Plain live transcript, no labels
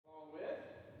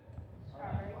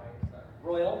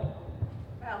Royal.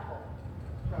 Apple.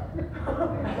 Really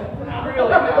now,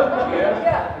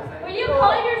 Yeah. Were you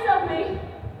calling yourself me?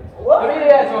 I mean,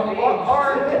 yeah, it's a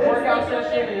hard workout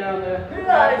session, you know.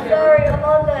 Yeah, sorry, I'm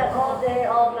on that all day,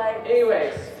 all night.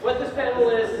 Anyways, what this panel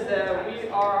is that we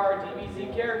are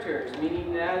DBZ characters,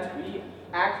 meaning that we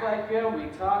act like them, we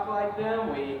talk like them,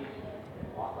 we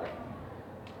walk like them.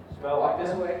 Walk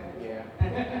this way? Yeah.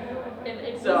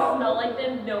 If So- you smell like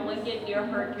them, no one get near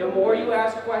her. The more you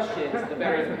ask questions, the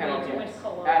better the panel Way too much gets.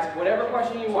 cologne. Ask whatever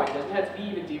question you want. It doesn't have to be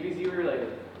even DBZ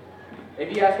related.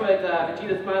 If you ask what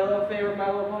Vegeta's favorite My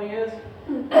Little Pony is,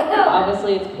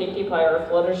 Obviously, it's Pinkie Pie or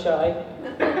Fluttershy.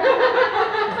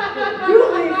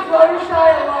 You leave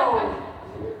Fluttershy alone.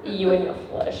 You and your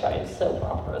Fluttershy is soap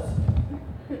operas.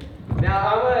 now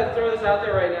I'm gonna throw this out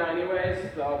there right now, anyways.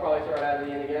 So I'll probably throw it out at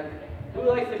the end again. Who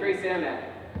likes the Great Sandman?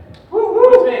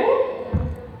 Who's fan?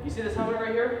 You see this helmet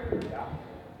right here? Yeah.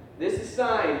 This is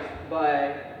signed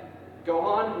by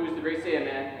Gohan, who's the Great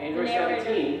Sandman, Android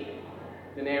 17,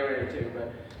 the narrator too,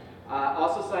 but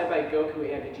also signed by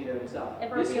Goku and Vegeta himself.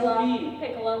 This will be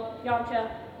Piccolo, Yamcha.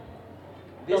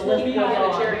 this will be in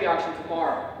a charity auction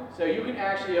tomorrow, so you can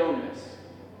actually own this.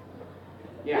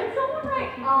 Yeah. Did someone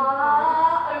write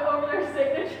over their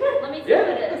signature? Let me see Yeah. what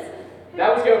it is.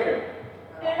 That was Goku.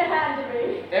 It had to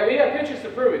be. And we have pictures to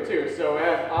prove it too, so we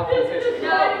have authenticity.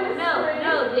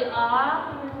 No, the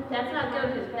that's not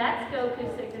Goku's. That's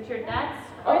Goku's signature. That's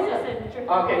Chris's signature.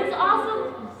 Okay. Who's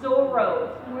awesome?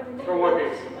 Zoro. For One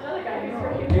Piece. Another guy who's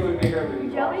right It would be her.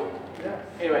 Joey?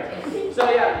 Anyway, so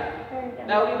yeah,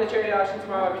 that'll be in the charity auction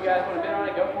tomorrow. If you guys want to bid on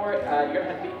it, go for it. You're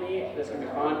gonna have to beat me. This is gonna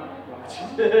be fun.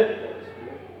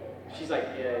 She's like,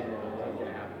 yeah, no, that's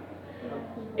gonna happen.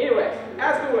 Anyways,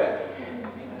 ask away.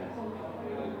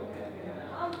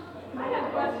 I have a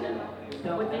question.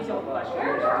 What is your question?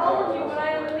 Where were all of you when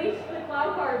I unleashed the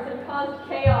cloud cards and caused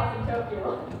chaos in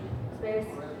Tokyo? Space.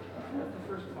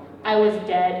 I was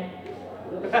dead.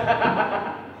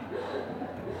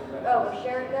 Oh, we're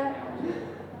sharing that?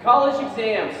 College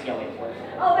exams.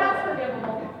 Oh, that's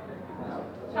forgivable.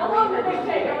 How long did they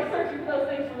take? I was searching for those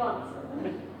things for months.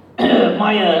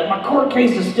 My court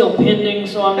case is still pending,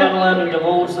 so I'm not allowed to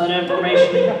divulge that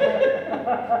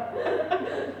information.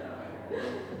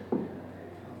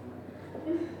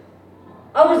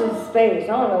 I was in space. I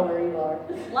don't know where you are.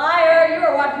 Liar, you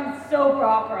were watching soap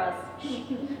operas.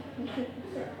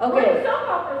 What Okay. are soap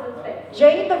operas in space?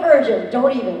 Jane the Virgin.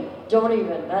 Don't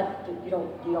even. That you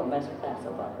don't mess with that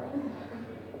soap opera.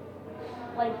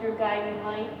 Like your guiding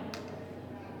light.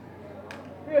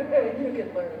 You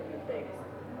can learn a few things.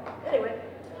 Anyway.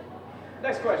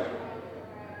 Next question.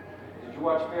 Did you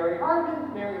watch Mary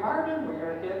Harden when you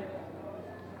were a kid?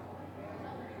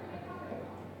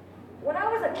 When I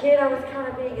was a kid, I was kind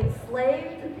of being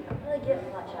enslaved. I'm really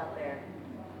getting much out there.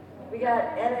 We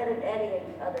got Ed and Eddie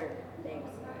and other things.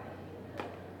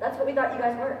 That's what we thought you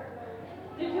guys were.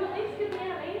 Did you at least do the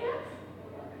Animaniacs?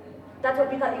 That's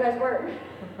what we thought you guys were.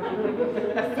 See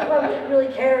why we didn't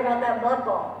really care about that mud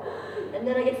ball. And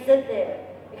then I get sent there.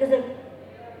 Because of...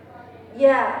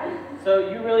 Yeah. So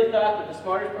you really thought that the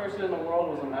smartest person in the world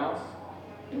was a mouse?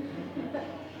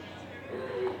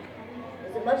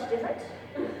 Is it much different?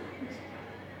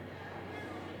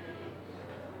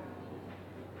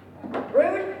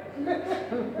 Rude?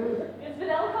 Is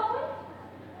Fidel calling?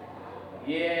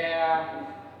 Yeah.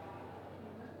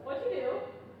 What'd you do?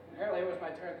 Apparently it was my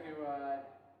turn to change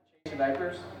the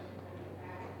diapers.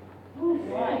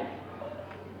 Why?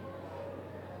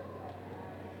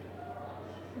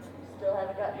 Still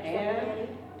haven't gotten And- Danny.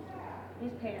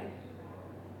 He's Pan.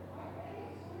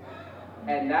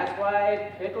 And that's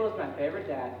why Pickle is my favorite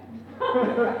dad. Pickle's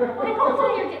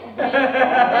on your wait, are you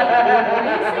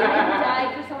saying you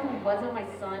died for someone who wasn't my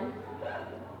son?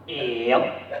 Yep.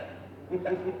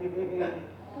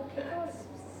 Pickle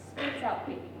spits out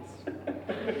babies.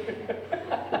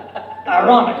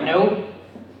 Ironic, no?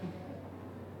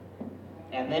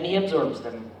 And then he absorbs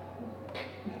them.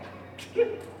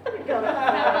 How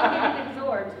about getting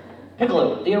absorbed?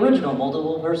 Piccolo, the original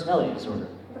multiple personality disorder.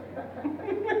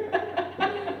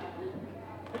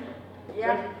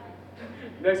 Yeah.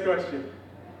 Next question.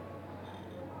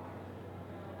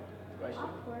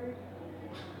 Awkward.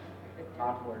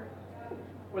 Awkward.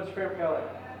 What's your favorite color?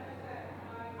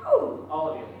 Oh. All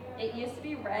of you. It used to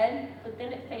be red, but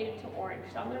then it faded to orange,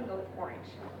 so I'm gonna go with orange.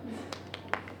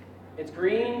 It's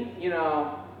green, you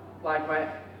know, like my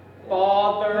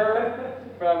father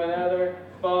from another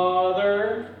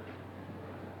father.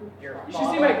 You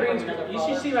should see my green. You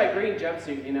should see my green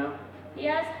jumpsuit. You know. He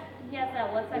has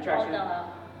that, what's that Attraction. called?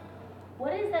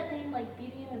 What is that thing like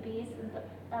Beauty and the Beast?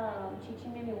 Chi-Chi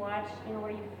made me watch, you know,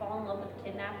 where you fall in love with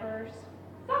kidnappers.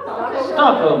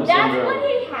 Stockholm That's syndrome. what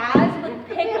he has with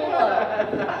Piccolo.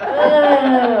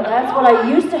 No. That's what I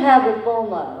used to have with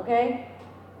Bulma, okay?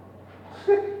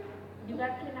 You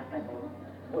got kidnapped by Bulma?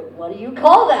 What do you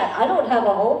call that? I don't have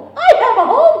a home. I have a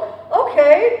home?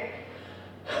 Okay.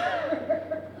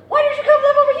 Why did you come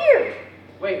live over here?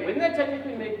 Wait, wouldn't that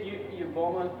technically make you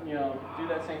Bulma, you know, do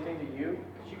that same thing to you?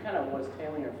 Because you kind of was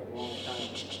tailing her for the longest time.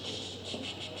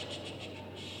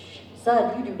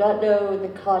 Son, you do not know the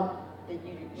that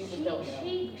you just don't know.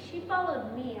 She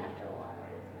followed me after a while.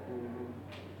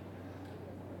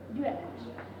 You have a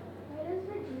question. Why does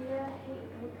Vegeta hate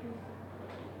Goku?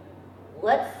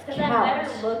 Let's Because I'm count.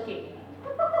 better looking.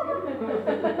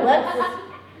 Let's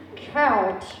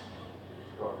count.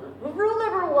 Rule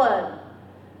number 1.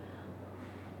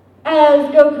 As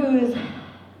Goku's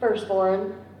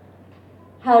firstborn,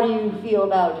 how do you feel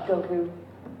about Goku?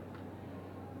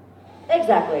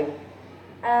 Exactly.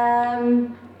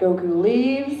 Goku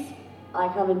leaves, I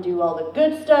come and do all the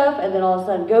good stuff, and then all of a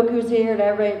sudden Goku's here and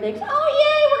everybody thinks, oh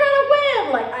yay, we're gonna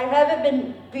win! Like, I haven't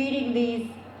been beating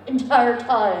these entire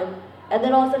time. And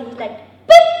then all of a sudden he's like,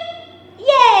 boop!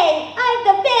 Yay, I'm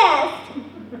the best!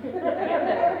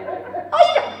 Oh,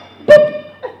 you don't, boop!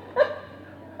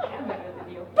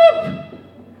 Boop!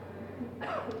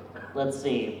 Let's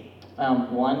see.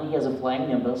 1, he has a flying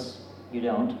nimbus. You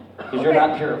don't, because you're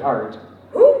not pure of heart.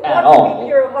 Who At wants to all. be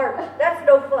pure of heart? That's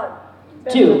no fun.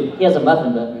 2, he has a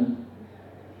muffin button.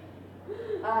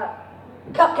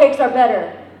 Cupcakes are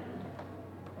better.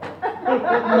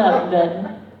 Muffin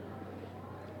button.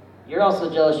 You're also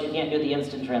jealous you can't do the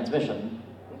instant transmission.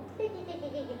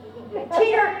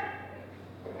 Cheater!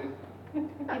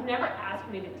 You've never asked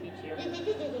me to teach you.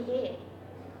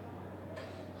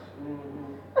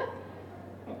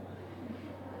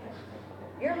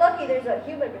 You're lucky there's a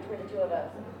human between the two of us.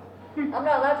 I'm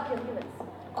not allowed to kill humans.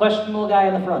 Questionable guy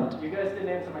in the front. You guys didn't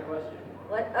answer my question.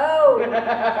 What? Oh! What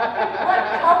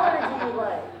color do you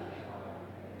like?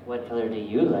 What color do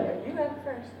you like? You have it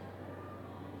first.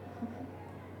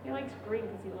 He likes green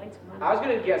because he likes money. I was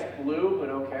gonna guess blue, but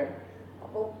okay.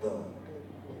 What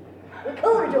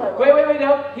color do I like? Wait,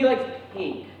 no. He likes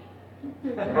pink.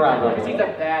 Because he's Probably. a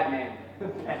bad man.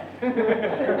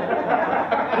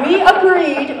 We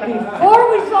agreed before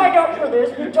we signed up for this,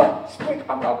 we don't speak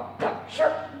about that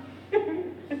shirt.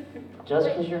 Just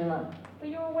because you're not But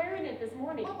you were wearing it this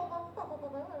morning.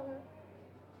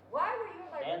 Why were you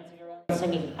in my dancing around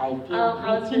singing, I feel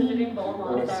I was pretty, visiting Bulma,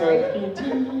 oh, so sorry. pretty.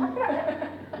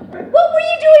 What were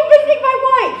you doing visiting my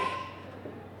wife?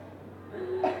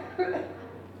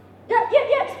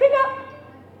 Yeah, speak up.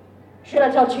 Should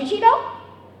I tell Chi-Chi now?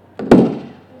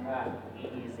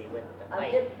 Easy with the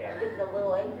I'm getting a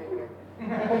little angry here.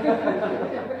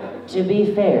 To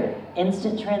be fair,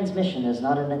 instant transmission is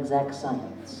not an exact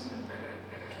science.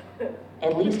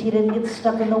 At least he didn't get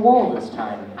stuck in the wall this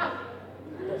time.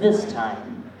 This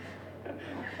time.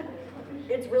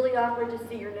 It's really awkward to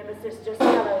see your nemesis just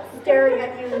kind of staring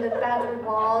at you in the bathroom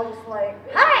wall, just like,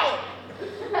 hi!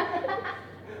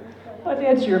 But to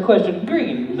answer your question,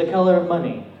 green, the color of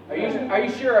money. Are you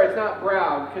sure it's not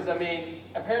brown? Because I mean,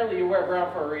 apparently you wear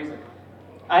brown for a reason.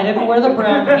 I didn't wear the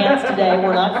brown pants today,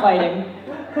 we're not fighting.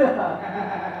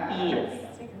 Yes.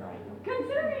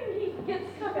 Considering he gets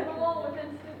stuck in the wall with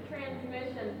instant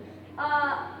transmission,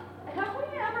 have we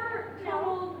ever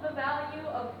totaled the value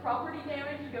of property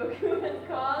damage Goku has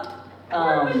caused?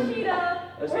 Or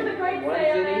Vegeta, or the Great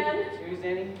Saiyaman? 2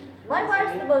 zenny. My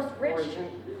wife's the most rich,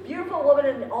 beautiful woman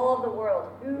in all of the world.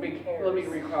 Who cares? Let me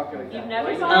recalculate You've that. never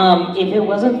Wait, saw If it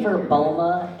wasn't for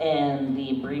Bulma and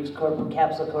the Briefs Corp and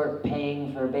Capsule Corp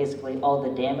paying for basically all the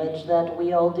damage that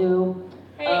we all do,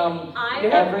 Hey,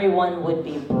 everyone would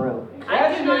be broke.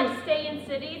 I do not stay in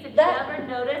cities. If That- you ever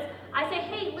notice, I say,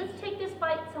 hey, let's take this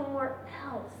fight somewhere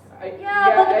else.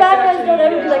 Yeah, but the bad guys don't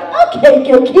ever be like, okay,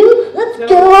 Goku, let's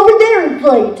go over there and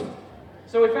fight.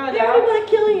 So we found They already out. want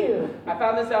to kill you. I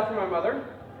found this out from my mother.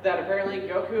 That apparently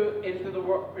Goku entered the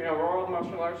World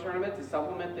Martial Arts Tournament to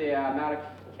supplement the amount of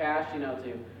cash,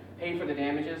 to pay for the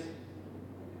damages.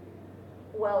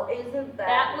 Well, isn't that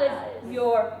That was nice?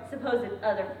 your supposed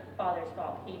other father's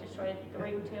fault. He destroyed the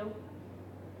ring too.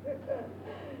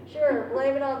 Sure,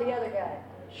 blame it on the other guy.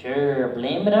 Sure,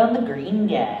 blame it on the green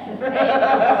guy.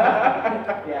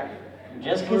 Yeah.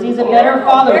 Just because he's a better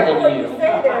father Careful what than you you.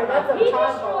 say there, that's a He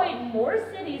combo. destroyed more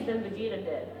cities than Vegeta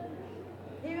did.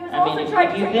 He was I also mean, trying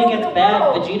if to you take think over it's the bad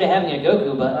world. Vegeta having a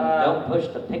Goku button, don't push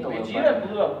the Piccolo Vegeta button.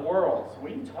 blew up worlds.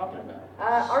 What are you talking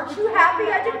about? Aren't you happy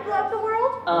I didn't blow up the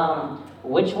world?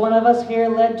 Which one of us here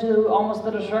led to almost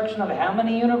the destruction of how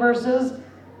many universes?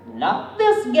 Not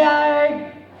this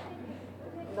guy.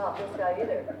 not this guy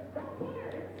either.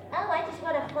 Oh, I just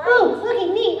want to fight. Oh, look at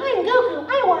me. I'm Goku.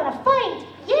 I want to fight.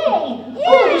 Yay!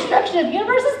 Oh, destruction of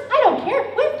universes. I don't care.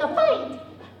 Where's the fight?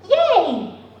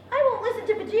 Yay! I won't listen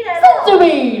to Vegeta at all.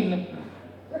 Sausomecon!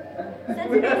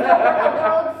 Sensitive don't work on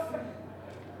dogs.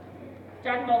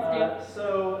 Dragonballs do. So,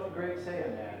 Great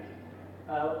Saiyan Man,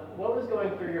 what was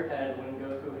going through your head when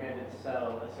Goku handed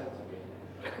Cell a sensory?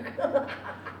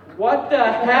 What the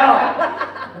hell?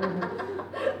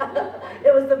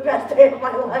 It was the best day of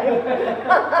my life. It wasn't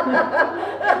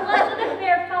a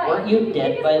fair fight. Weren't you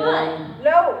dead Kick by his butt. then?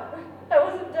 No, I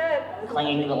wasn't dead.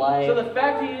 Clinging to life? So the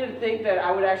fact that you didn't think that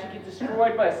I would actually get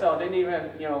destroyed by Cell didn't even,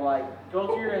 like, go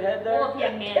through your head there? Well, if you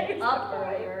had manned up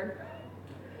earlier.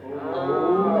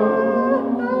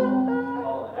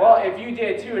 Well, if you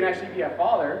did too and actually be a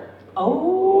father.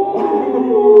 Oh!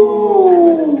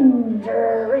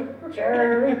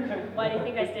 Jerry. Why do you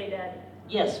think I stay dead?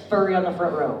 Yes, furry on the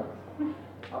front row.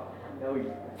 No,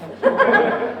 you.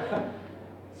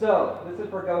 So, this is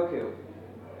for Goku.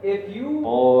 If you...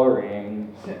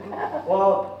 Boring.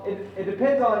 Well, it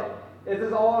depends on... This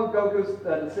is all Goku's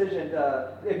decision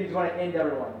if he's going to end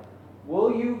everyone.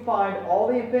 Will you find all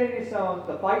the Infinity Stones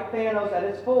to fight Thanos at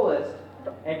his fullest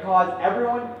and cause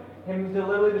him to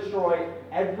literally destroy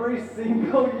every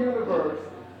single universe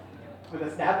with a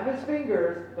snap of his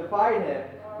fingers to fight him?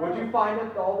 Would you find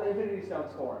all the Infinity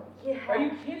Stones for him? Yeah. Are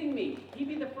you kidding me? He'd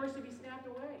be the first to be snapped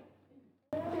away.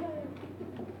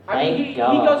 Thank he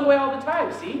God. goes away all the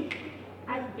time, see?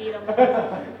 I beat him.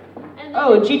 And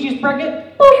Oh, Chi-Chi's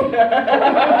pregnant? No,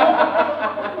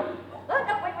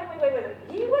 wait.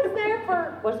 He was there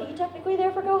for... Was he technically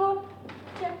there for Gohan?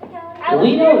 I was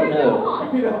We never don't know.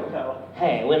 Gohan. We don't know.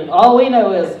 Hey, when all we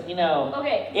know is,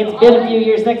 Okay. it's so been all a few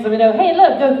years next time we know, hey,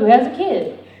 look, Goku has a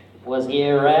kid. Was he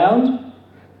around?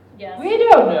 Yes. We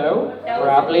don't know. That was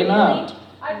Probably really, not.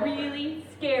 Really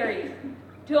scary.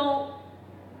 Don't.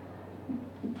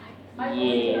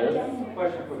 Yes.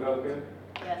 Question for Goku.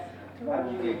 Yes. How do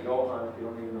you get Gohan if you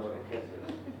don't even know what a kiss is?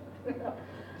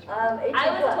 18 I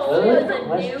was plus. told it was a Good new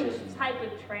question. type of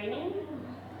training.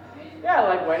 Yeah,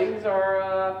 like weddings or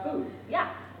food, Yeah.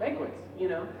 banquets,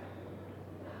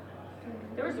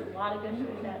 There was a lot of good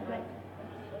food that night.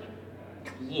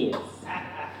 Yes.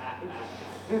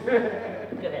 Go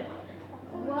ahead.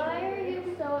 Why are you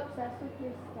so obsessed with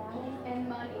your status and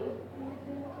money?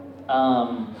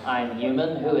 I'm human.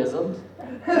 Who isn't?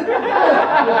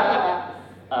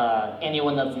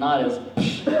 Anyone that's not is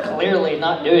clearly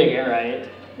not doing it right.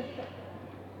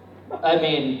 I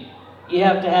mean, you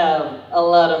have to have a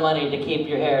lot of money to keep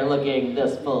your hair looking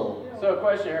this full. So a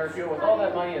question, Hercule, with all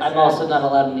that money and I'm also not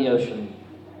allowed in the ocean.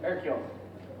 Hercule,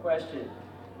 question.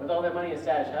 With all that money and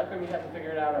stash, how come you haven't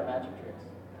figured out our magic tricks?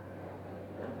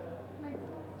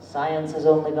 Science has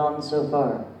only gone so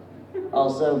far.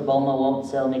 Also, Bulma won't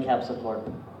sell me Capsule Corp.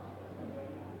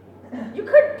 You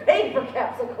couldn't pay for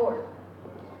Capsule Corp.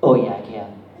 Oh yeah, I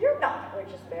can. You're not the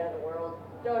richest man in the world.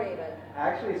 Don't even.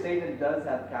 Actually, Satan does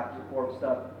have Capsule Corp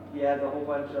stuff. He has a whole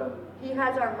bunch of... He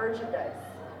has our merchandise.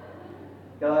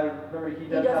 I remember he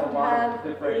does have a doesn't lot have of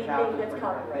different anything capsules that's for different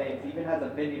copyrighted. things. He even has a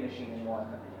vending machine in one.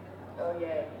 Oh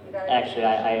yeah. You gotta Actually,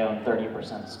 I own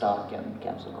 30% stock in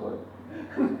Capsule Corp.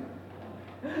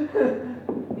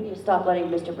 We need to stop letting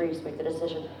Mr. Briefs make the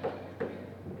decision.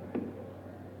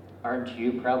 Aren't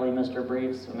you probably Mr.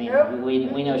 Briefs? I mean, Nope.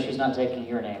 we know she's not taking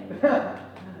your name.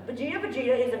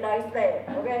 Vegeta is a nice man,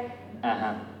 okay?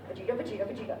 Uh-huh.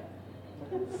 Vegeta.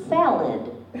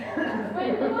 Salad. Wait,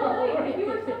 if you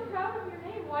were so proud of your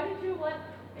name, why did you let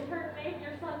her name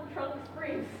your son Trunks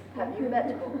Briefs? Have you met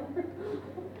him?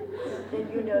 Did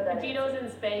you know that? Vegeto's in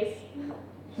space.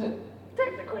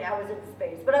 Technically, I was in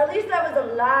space, but at least I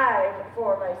was alive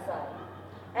for my son.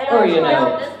 And Or, I you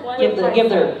know, this one give with my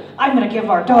their, I'm gonna give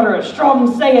our daughter a strong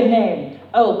Saiyan name.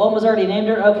 Oh, Bulma's already named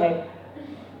her? Okay.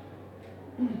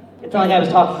 It's not like I was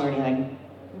talking or anything.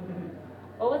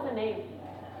 What was the name?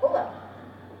 Bulla.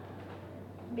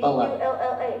 Bulla.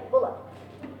 B-U-L-L-A. Bulla.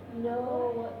 No,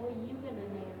 what were you gonna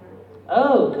name her?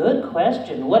 Oh, good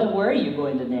question. What were you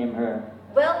going to name her?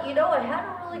 Well, you know, I had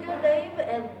a really good name,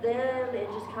 and then it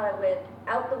just kind of went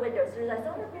out the window as soon as I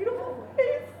saw her beautiful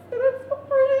face, and it's so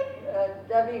pretty.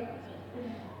 I mean,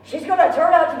 she's going to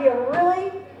turn out to be a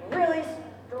really, really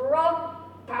strong,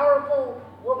 powerful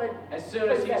woman. As soon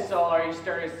as he princess. saw her, he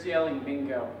started yelling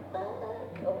bingo.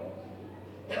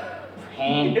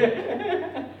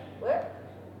 Hey. What?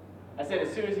 I said,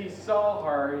 as soon as he saw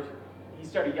her, he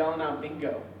started yelling out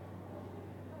bingo.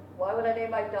 Why would I name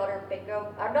my daughter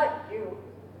Bingo? I'm not you.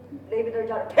 Naming their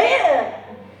daughter Pan!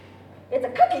 It's a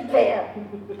cookie pan!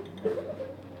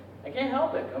 I can't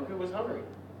help it. Goku was hungry.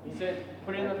 He said,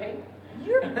 put it in the pan.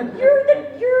 You're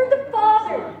the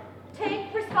father.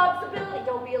 Take responsibility.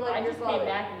 Don't be like I your just father. came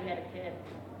back and we had a kid.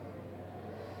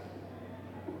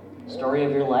 Story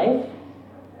of your life?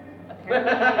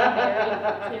 Apparently we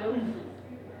are married too.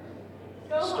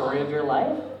 Go Story on. of your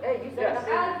life? Hey, you said Yes.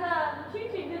 nothing. As Chi-Chi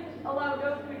didn't allow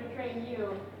Goku to train you,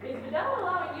 is Vidal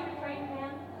allowing you to train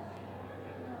Pan?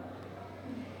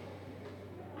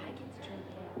 I get to train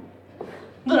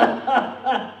him.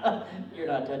 You're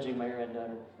not touching my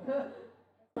granddaughter.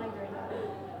 My granddaughter.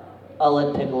 I'll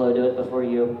let Piccolo do it before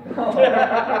you.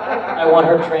 I want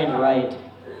her trained right.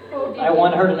 I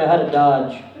want her to know how to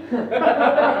dodge. I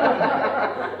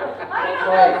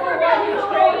know that's what he's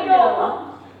trained on.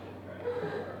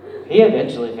 He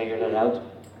eventually figured it out.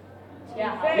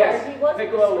 Yeah. Fair, Yes, he wasn't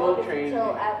Piccolo the will strongest train until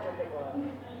you. after Piccolo.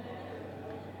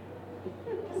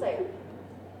 Just saying.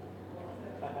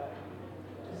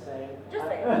 Just saying. Just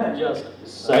saying. Just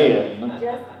saying.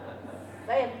 Just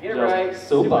saying. Get it right. Just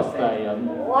super saying.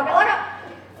 Waka waka.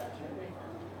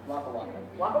 Waka waka.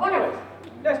 Waka waka. Anyways,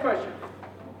 next question.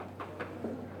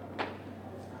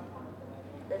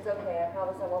 It's okay, I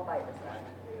promise I won't bite this time.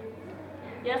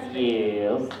 Yes.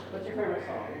 Yes. What's your favorite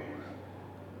song?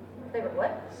 Favorite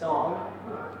what? Song?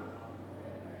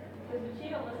 Does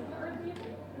Vegeta listen to Earth music?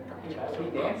 He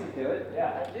dances to it.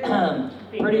 Yeah.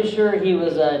 Pretty sure he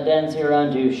was dancing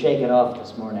around to Shake It Off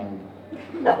this morning.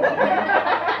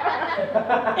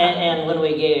 and when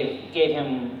we gave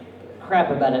him crap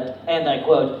about it, and I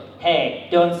quote, "Hey,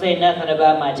 don't say nothing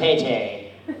about my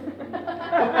tay-tay."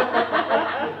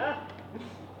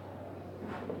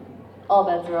 All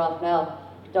bets are off now.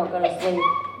 Don't go to sleep.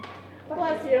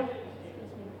 Bless you.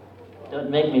 Don't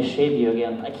make me shave you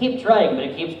again. I keep trying, but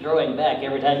it keeps growing back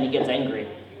every time he gets angry.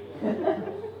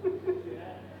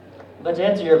 But to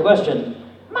answer your question,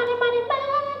 money, money, money,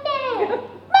 money!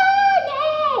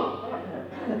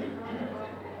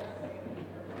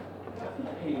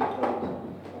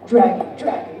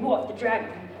 Dragon, morph the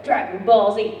Dragon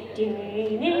Ball Z.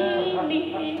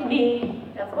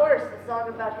 Of course, the song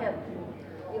about him.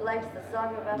 He likes the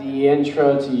song about him. The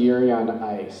intro to Yuri on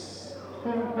Ice.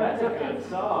 That's a good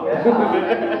song.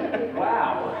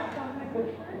 Wow.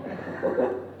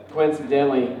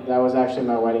 Coincidentally, that was actually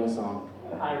my wedding song.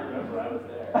 I remember I was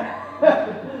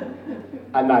there.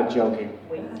 I'm not joking.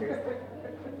 Wait, seriously?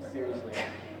 Seriously.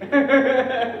 I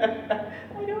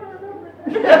don't remember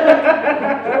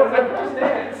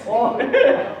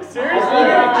Seriously?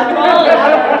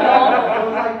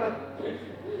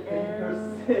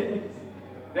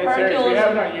 That's serious. We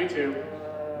have it on YouTube.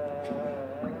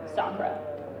 Sakura.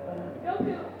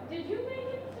 Goku, did you make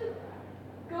it to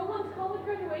Gohan's college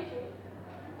graduation?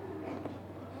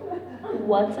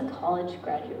 What's a college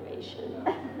graduation?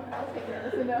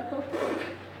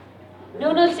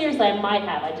 No. No, seriously, I might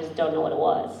have. I just don't know what it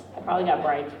was. I probably got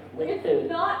bribed with It's food.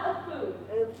 not a food.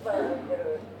 It's fun.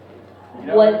 You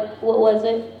know, What was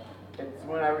it? It's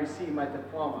when I received my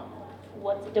diploma.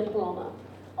 What's a diploma?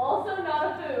 Also not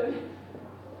a food.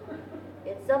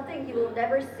 It's something you will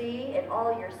never see in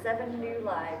all your 7 new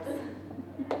lives.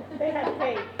 They had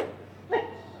cake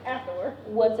afterward.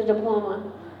 What's a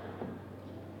diploma?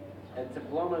 A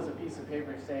diploma is a piece of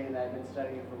paper saying that I've been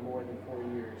studying for more than 4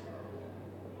 years.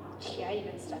 Yeah, you've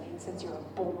been studying since you were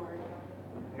born.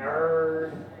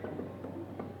 Nerd.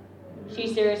 She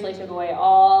seriously took away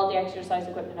all the exercise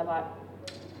equipment I bought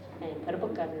and put a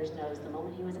book under his nose the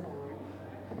moment he was born.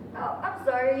 Oh, I'm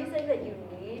sorry, are you saying that you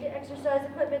need exercise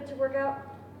equipment to work out?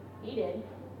 He did.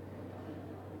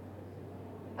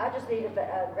 I just need a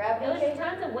gravity It was chamber.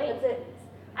 tons of weights. That's it.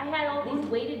 I had all these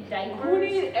weighted diapers. Who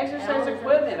needs exercise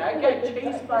equipment? I got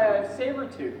chased by a saber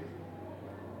tooth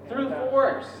through the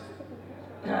forest.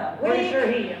 I'm pretty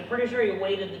sure he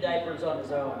weighted the diapers on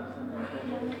his own.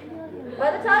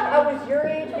 By the time I was your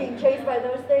age being chased by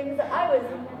those things, I was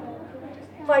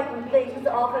fighting things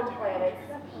off of planets.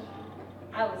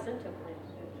 I was sent to a planet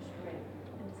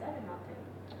and decided not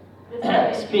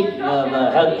to. Speaking of,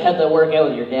 how'd that work out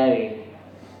with your daddy?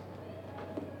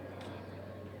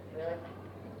 Really?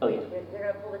 Oh yeah, You're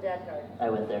gonna pull the dad card. I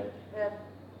went there. Yeah.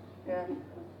 Yeah.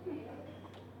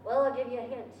 Well, I'll give you a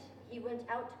hint. He went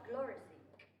out gloriously.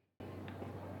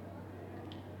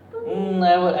 I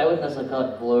wouldn't necessarily call it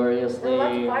There gloriously. were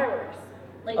lots of fireworks.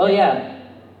 Like Oh yeah.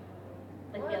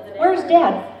 Like the other day. Where's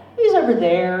Dad? He's over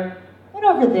there. And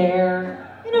over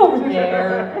there. And over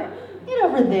there. And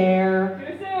over there.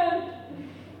 Too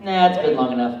soon. Nah, it's been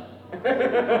long enough.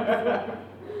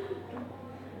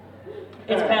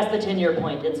 It's past the 10-year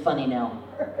point. It's funny now.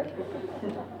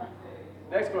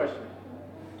 Next question.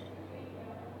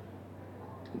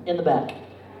 In the back.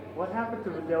 What happened to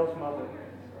Vidal's mother?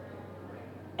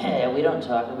 We don't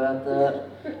talk about that.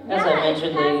 As Yeah, I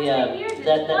mentioned, it's past 10 years,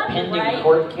 that it's funny, pending right?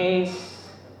 court case.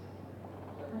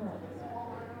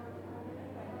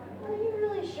 Are you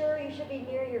really sure you should be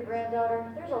near your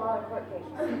granddaughter? There's a lot of court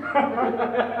cases.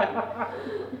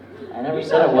 I never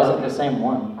said it wasn't the same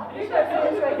one. I'm just gonna say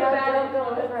this right now, don't go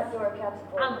in the front door, Captain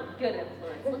Ford. I'm a good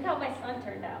influence. Look how my son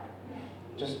turned out.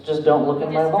 Just don't look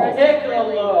in my Just hole. dressed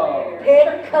really weird.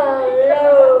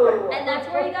 Piccolo! And that's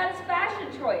where he got his fashion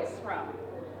choice from.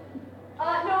 No,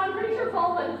 I'm pretty sure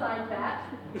Paulman signed that.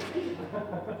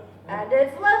 And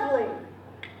it's lovely.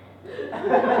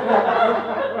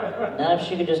 Now if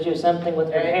she could just do something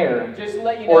with her Hey, hair just to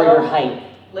let you or know, your height.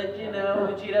 Let you know,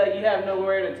 Vegeta, you have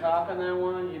nowhere to talk on that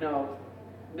one. You know,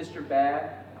 Mr.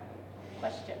 Bad.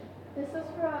 Question. This isn't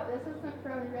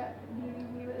from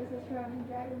DVD, but this is from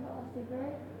Dragonball Super.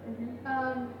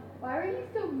 Why were you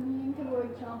so mean to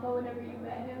Lord Champa whenever you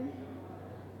met him?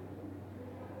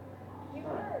 You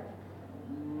heard.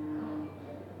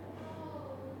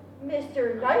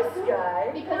 Mr. Nice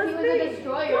Guy. Because he was me. a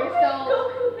destroyer, Don't make so...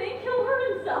 Goku think he'll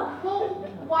hurt himself. Well,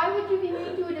 why would you be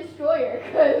mean to a destroyer?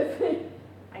 Because...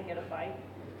 I get a fight.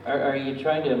 Are you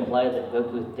trying to imply that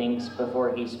Goku thinks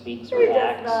before he speaks or He does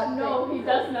acts? not. No, he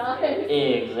does not.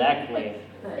 Exactly.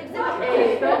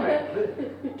 Exhibit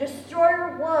A.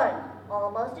 Destroyer 1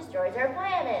 almost destroys our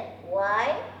planet.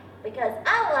 Why? Because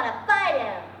I want to fight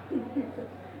him.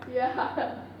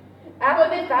 Yeah. After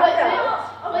we found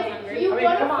out, Like, you I mean,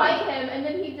 want to come on. fight him, and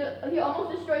then he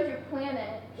almost destroys your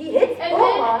planet. he hits And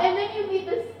Bulma.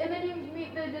 then you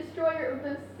meet the destroyer of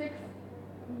the sixth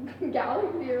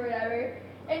galaxy or whatever,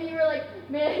 and you were like,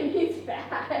 man, he's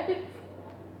fast.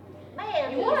 Man,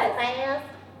 He he's was. fast.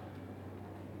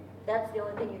 That's the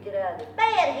only thing you get out of this.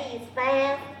 Man, he's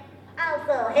fast. I'm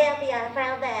so happy I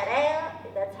found that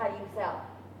out. That's how you sound.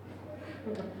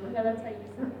 No, that's how you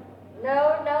say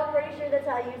No, pretty sure that's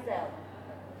how you sound.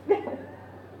 it.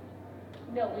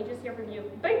 No, we just hear from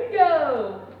you.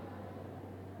 Bingo!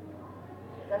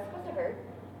 That's supposed to hurt.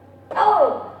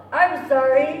 Oh, I'm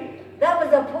sorry. That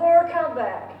was a poor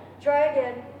comeback. Try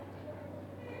again.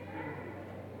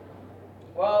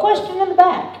 Well, Question in the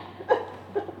back.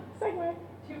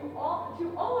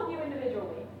 To all of you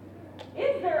individually,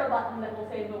 is there a button that will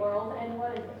save the world, and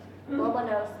what is it? Bulma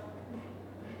knows.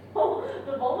 Oh,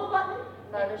 the Bulma button?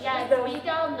 No, she Yeah, knows. speed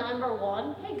dial number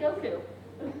 1. Hey, Goku.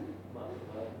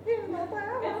 It's not the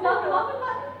muffin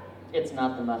button? It's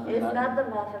not the muffin It's button. not the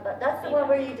muffin button. That's the one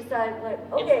where you decide what. It's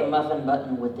the Okay. muffin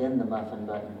button within the muffin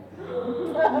button.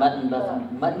 Mutton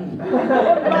buffin. Mutton.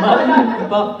 Mutton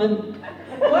buffin.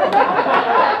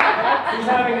 He's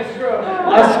having a stroke.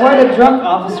 I swear to drunk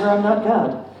officer, I'm not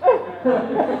God.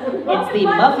 It's the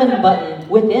muffin button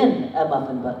within a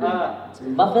muffin button. It's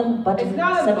muffin button it's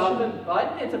not a inception. muffin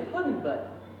button, it's a pudding button.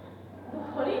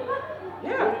 Honey button?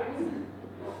 Yeah.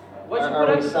 What you put Are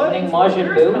on we the summoning pudding, so Majin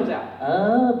yours comes Buu? out.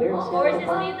 Oh, Beerus. Or is it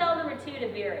speed dial number 2 to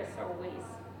Beerus or Whis?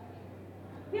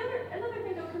 Another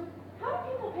thing, Goku, how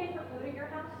do people pay for food at your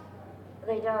house?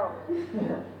 They don't.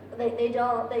 They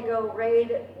don't. They go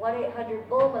raid 1-800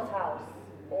 Bulma's house,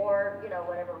 or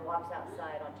whatever walks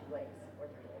outside on 2 legs or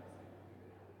 3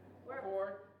 legs.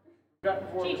 Four.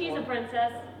 Got four Chi-Chi's a before.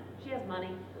 princess. She has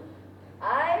money.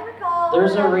 I recall.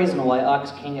 There's a reason why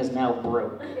Ox King is now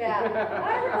broke. Yeah,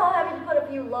 I recall having to put a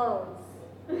few loans.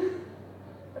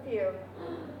 A few.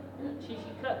 Chi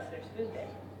cooks. There's food there.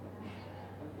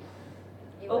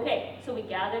 You would- Okay, so we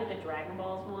gathered the Dragon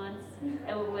Balls once,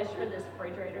 and we wished for this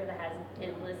refrigerator that has an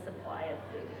endless supply of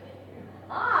food.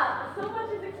 Ah, so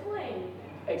much is explained.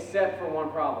 Except for one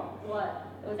problem. What?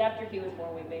 It was after he was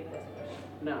born we made this wish.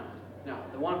 No.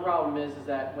 The one problem is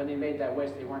that when they made that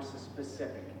wish, they weren't so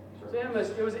specific. So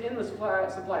it was an endless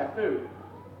supply of food.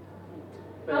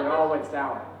 But it all went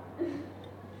sour.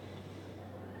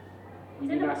 We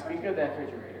do not speak of that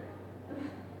refrigerator.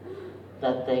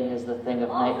 That thing is the thing of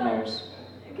Also- nightmares.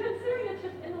 Considering it's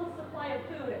just endless supply of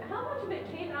food, how much of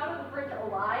it came out of the fridge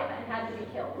alive and had to be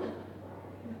killed?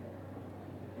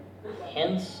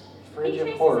 Hence, He fridge of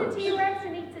chases horrors. a T-Rex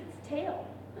and eats its tail.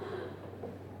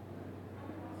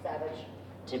 Savage.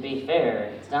 To be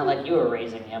fair, it's not like you were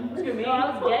raising him. Look at me. No,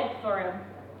 I was dead for him.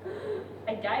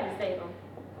 I died to save him.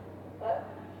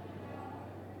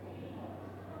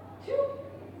 To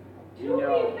You be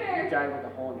know, fair, you died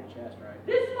with a hole in your chest, right?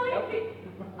 this might be,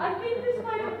 I think this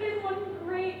might have been one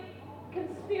great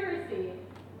conspiracy.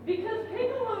 Because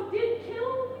Piccolo did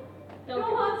kill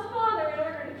Gohan's father in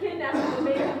order to kidnap him and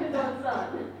make him his own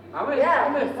son. I'm gonna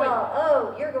Yeah, he point- saw.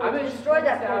 Oh, you're I'm going gonna to just destroy point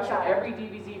that this poor out for child. every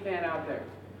DBZ fan out there.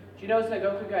 She knows that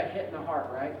Goku got hit in the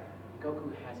heart, right?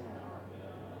 Goku has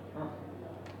no heart.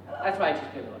 That's why I choose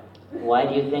Piccolo. Why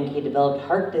do you think he developed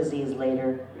heart disease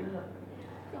later?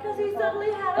 Because he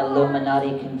suddenly had a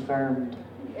Illuminati confirmed.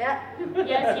 Yeah.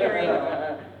 Yes, Yuri.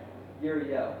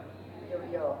 Uriel.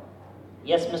 Yo.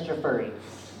 Yes, Mr. Furry.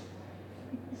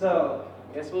 So,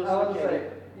 Guess we'll I want to say,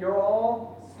 you're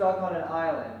all stuck on an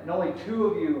island, and only 2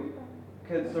 of you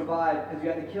could survive because you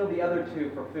have to kill the other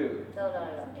 2 for food. No.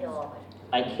 Kill all.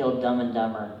 I killed Dumb and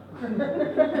Dumber.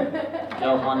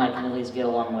 Gohan I can at least get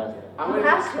along with. I'm gonna be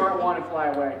a smart one and fly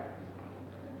away.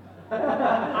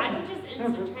 I can just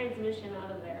instant transmission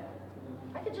out of there.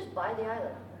 I could just buy the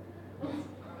island.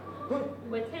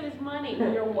 With whose money?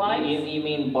 Your wife's? You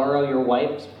mean borrow your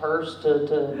wife's purse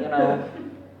to you know?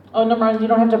 Oh, never mind, you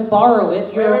don't have to borrow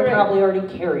it. You're Wait. probably already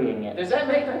carrying it. Does that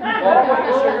make Walmart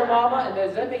a sugar mama, and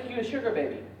does that make you a sugar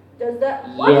baby? Does that?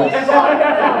 What are you Yes. talking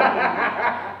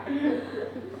about?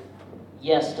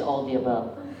 Yes to all the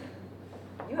above.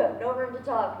 You have no room to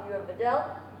talk. You have Videl.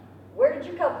 Where did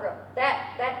you come from?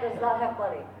 That does not have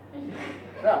money.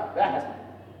 No, that has money.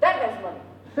 That has money.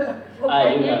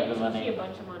 I do Yeah, have the she money. a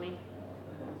bunch of money.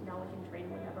 Now we can train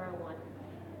whenever I want.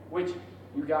 Which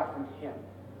you got from him.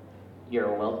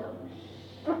 You're welcome.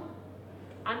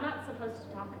 I'm not supposed to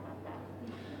talk about that.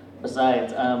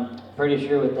 Besides, I'm pretty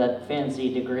sure with that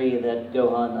fancy degree that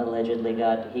Gohan allegedly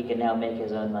got, he can now make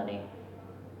his own money.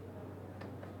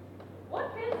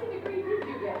 What fancy degree did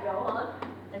you get, Gohan?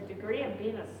 A degree of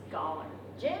being a scholar.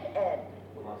 Gen Ed.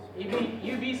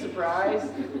 You'd be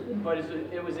surprised, but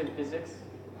it was in physics.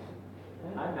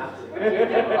 I'm not. Would you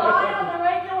fly on a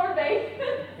regular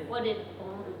basis? What did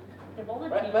all the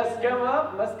What teachers must come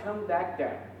up, must come back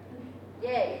down.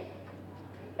 Yay.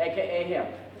 AKA him.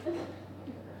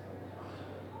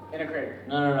 In a crater.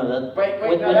 No, that Wait,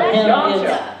 with no, that's him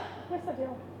Yamcha.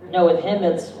 it's no, with him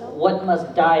it's what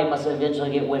must die must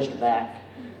eventually get wished back.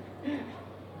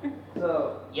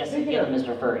 So, Yes, speaking get of- him,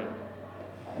 Mr. Furry.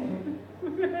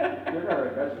 You're gonna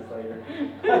regret this later.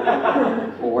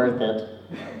 Worth it.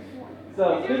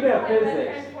 So, You do speaking of realize that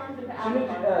physics, transforms into shouldn't,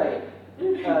 Avatar,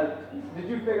 right? did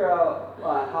you figure out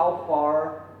how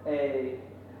far a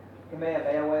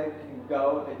Kamehameha wave can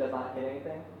go if it does not hit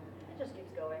anything? It just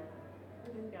keeps going.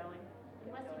 Keep going.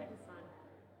 Unless you hit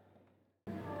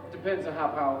the sun. Depends on how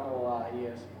powerful he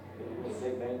is.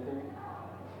 Big Bang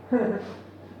Theory?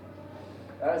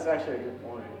 That's actually a good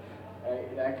point.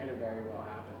 That could have very well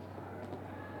happened.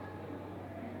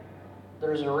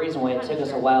 There's a reason why it took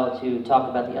us a while to talk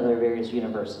about the other various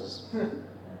universes.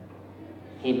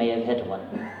 He may have hit one.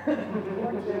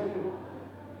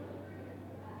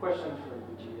 Question for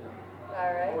Vegeta.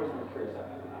 All right. I've always been curious.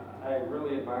 I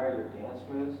really admire your dance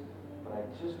moves, but I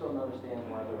just don't understand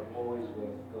why they're always with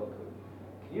Goku.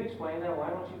 Can you explain that? Why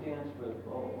don't you dance with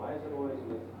Bulma? Why is it always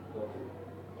with Goku?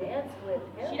 Dance with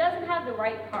him. She doesn't have the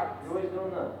right parts. You're always doing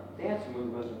the dance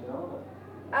moves, you know?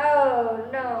 Oh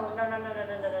no.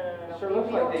 Sure We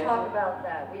looks like don't talk dancing. about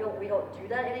that. We don't do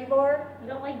that anymore. You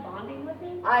don't like bonding with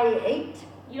me? I hate.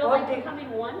 You don't like bonding.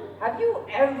 becoming one? Have you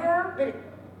ever been?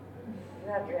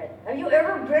 You have your head. Have you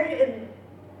ever been in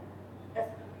a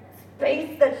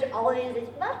space that all it is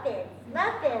muffins?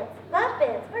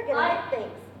 We're gonna I- eat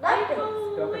things. I Muffins.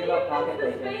 Don't believe think about pocket it's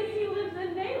the bacon. space he lives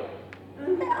in daily.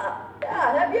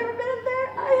 Yeah. Have you ever been in there?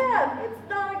 I have. It's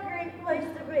not a great place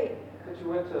to be. But you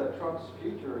went to Trunks'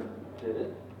 future and did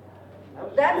it. That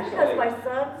was That's because recently. my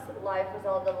son's life was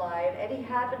on the line, and he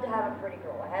happened to have a pretty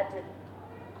girl. I had to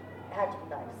be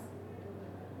nice.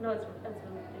 No, that's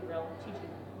really real.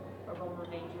 Teaching or Bulma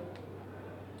made you.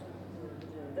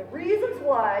 The reasons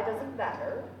why doesn't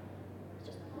matter. It's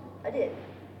just I did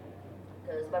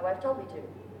because my wife told me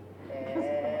to,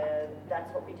 and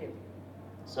that's what we do.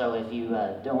 So if you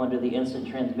don't want to do the instant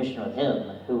transmission with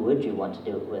him, who would you want to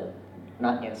do it with?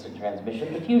 Not instant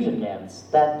transmission, the fusion dance.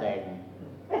 That thing.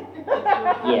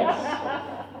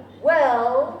 Yes.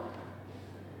 Well,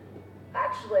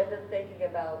 actually, I've been thinking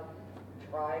about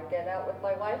trying to get out with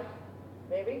my wife.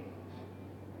 Maybe.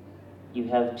 You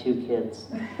have 2 kids.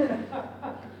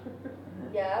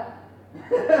 Yeah.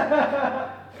 Your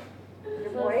So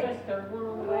boy. is there a third one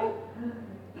on the way?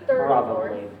 Third or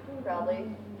Probably. fourth.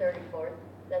 Probably. Third and fourth.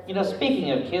 That's You know, the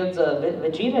speaking of kids,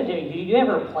 Vegeta, do you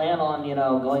ever plan on,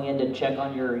 going in to check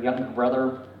on your younger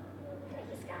brother?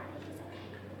 This guy,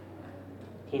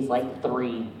 He's like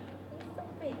 3.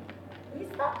 he's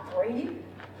not 3.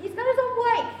 He's got his own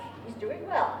wife. He's doing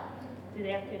well. Do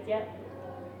they have kids yet?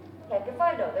 Heck if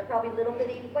I know. They're probably little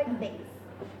bitty white things.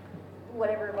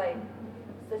 Whatever my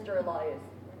sister-in-law is.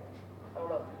 I don't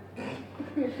know.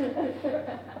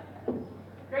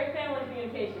 Great family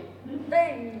communication.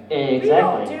 They,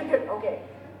 Exactly. We don't do good. Okay.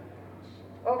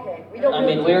 okay. We don't I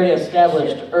really mean, do we already this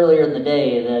established shit. earlier in the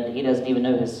day that he doesn't even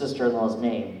know his sister-in-law's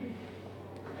name.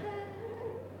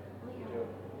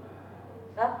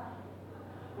 Huh?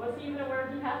 Was he even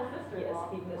aware he had a sister-in-law?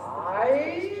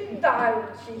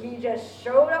 He just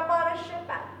showed up on a ship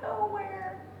out of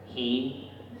nowhere. He?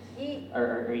 He,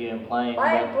 Or are you implying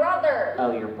my that? brother.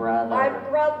 Oh, your brother. My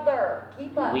brother.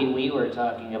 Keep up. We were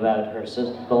talking about her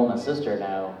Bulma's sister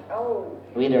now. Oh.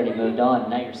 We'd already moved on, and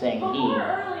now you're saying Before he.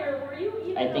 earlier, were you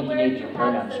even I think you aware need your had a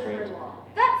pronouns straight. sister-in-law?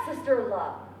 That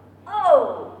sister-in-law.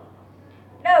 Oh.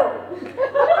 No.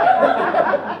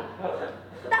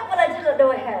 That one I didn't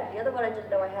know I had. The other one I didn't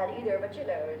know I had either, but you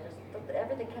know, it's just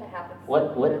everything kind of happens.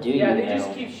 What do you Yeah, know? they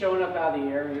just keep showing up out of the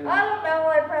air. I don't know,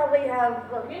 I probably have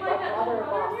a You might have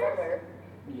brother-in-law some brothers?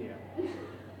 somewhere. Yeah.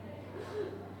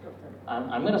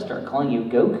 I'm gonna start calling you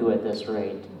Goku at this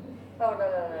rate. Oh,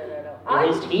 no. At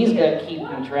least he's got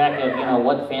keeping track of,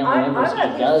 what family members he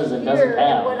does and doesn't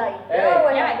have. What I know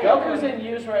Hey, I have Goku's in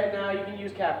use right now. You can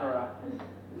use Kakarot.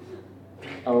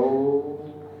 Oh.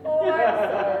 Oh,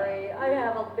 I'm sorry. I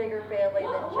have a bigger family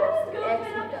than What just is ex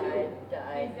Goku who up to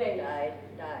these days? died.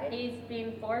 He's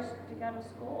being forced to go to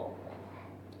school.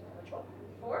 Which one?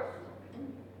 Forced?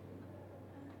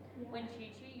 When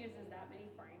Chi-Chi uses that many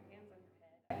frying pans on her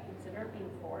head, I consider it being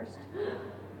forced.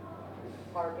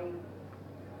 Harvey.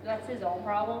 That's his own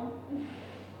problem.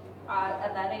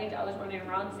 At that age, I was running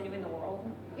around saving the world.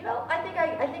 You know, I think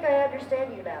I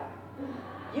understand you now.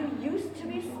 You used to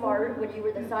be smart when you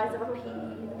were the size of a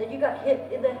pea, then you got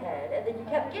hit in the head, and then you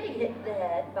kept getting hit in the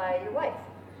head by your wife.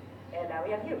 And now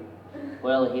we have you.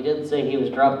 Well, he did say he was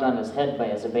dropped on his head by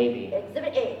as a baby.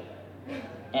 Exhibit A.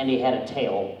 And he had a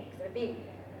tail. Exhibit B.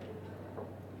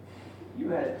 You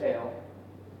had a tail.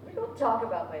 We don't talk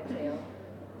about my tail.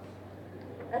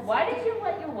 That's Why did you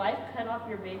let your wife cut off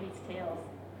your baby's tails?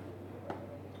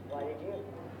 Why did you?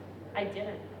 I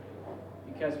didn't.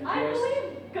 Because we I just...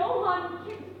 believe Gohan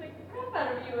kicked the crap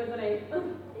out of you as an ape.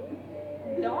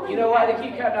 Don't You know why they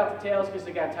keep cutting off the tails? Because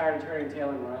they got tired of turning tail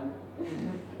and run.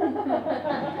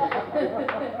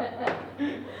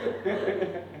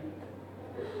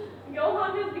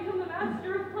 Gohan has become the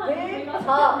master of puns. We Big must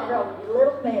talk admit. from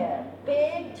little man.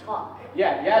 Big talk.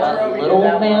 Yeah, That Yajirobe did little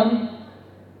that one. man?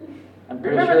 I'm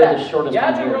pretty Remember sure that? the shortest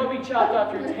one here. Yajirobe chopped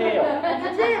off your tail. You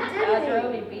did, didn't he?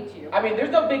 Yajirobe beat you. I mean,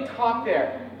 there's no big talk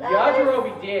there. That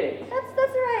Yajirobe did it.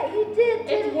 That's right. He did. It's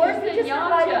didn't worse he? than He just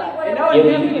reminded me Yamcha. what And I no, was-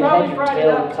 You, you you probably had your fried it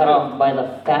tail up, cut too. off by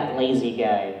the fat lazy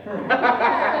guy.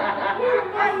 Yeah,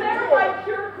 And he there did. by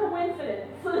pure coincidence.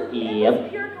 It was Yep.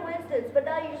 pure coincidence, but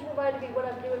now you just reminded me what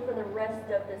I'm doing for the rest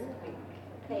of this week.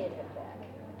 Paying him back.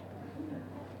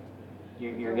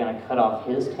 You're gonna cut off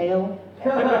his tail?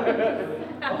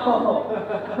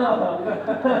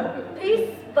 Peace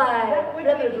by Went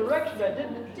in a direction I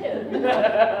didn't intend.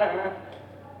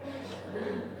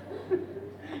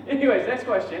 Anyways, next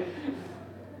question.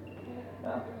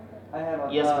 I have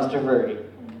a, Yes, Mr. Verdi.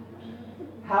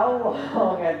 How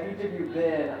long have each of you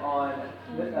been on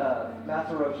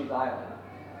Master Roshi's island?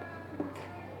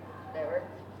 Never.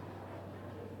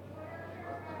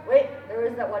 Wait, there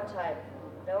was that one time.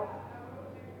 No.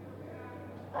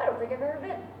 I don't think I've ever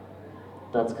been.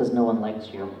 That's because no one likes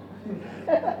you.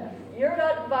 You're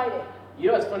not invited. You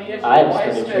know what's funny is I've your wife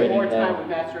started spent trading more that. time with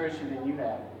Master Roshi than you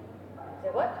have. Say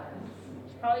what?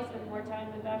 She probably spent more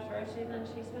time with Master Roshi than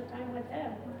she spent time with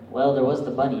him. Well, there was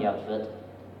the bunny outfit.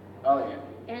 Oh,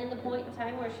 yeah. And the point in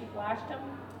time where she flashed him.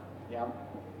 Yeah.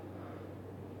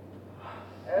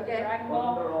 Okay. Dragon Wasn't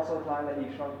Ball. there also a time that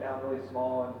he shrunk down really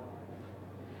small and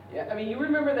Yeah, I mean, you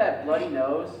remember that bloody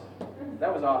nose?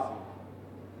 That was awesome.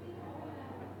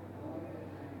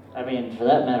 I mean, for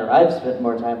that matter, I've spent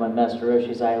more time on Master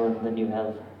Roshi's island than you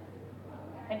have.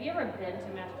 Have you ever been to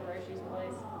Master Roshi's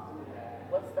place?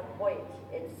 What's the point?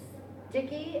 It's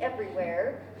sticky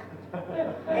everywhere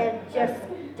and just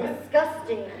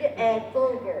disgusting and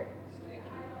vulgar.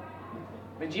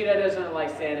 Vegeta doesn't like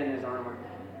sand in his armor.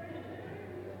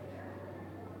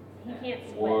 He can't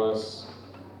swim. Was.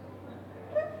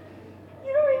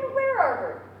 You don't even wear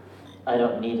armor. I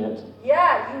don't need it.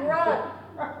 Yeah, you run.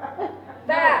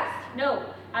 Fast. No,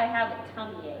 I have a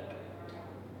tummy ache.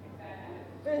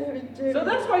 So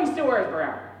that's why he still wears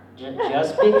brown.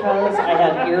 Just because I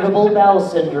have irritable bowel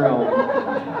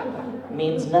syndrome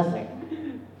means nothing.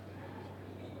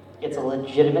 It's a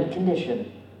legitimate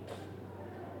condition.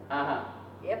 Uh-huh.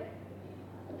 Yep.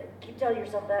 Keep telling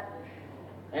yourself that.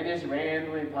 And just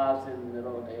randomly pops in the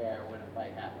middle of the air when a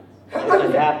fight happens.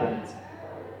 It happens.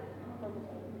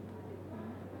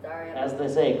 Sorry. As they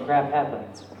say, crap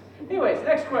happens. Anyways,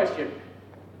 next question.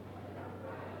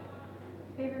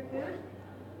 Favorite food?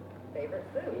 Favorite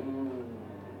food?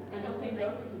 Anything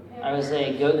that I would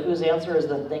say Goku's answer is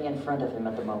the thing in front of him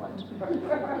at the moment.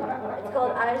 It's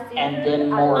called I see. And then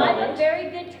more of I'm a it. very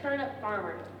good turnip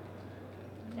farmer.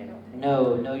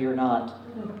 No, no, you're not.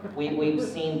 We've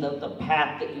seen the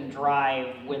path that you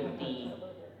drive with the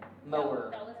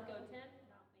mower. Fellas go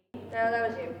 10. No, that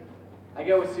was you. I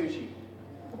go with sushi.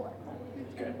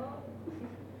 It's good.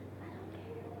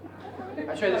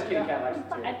 I'm sure this kitty cat likes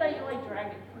it too. I thought you liked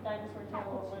dinosaur tail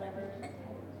or whatever.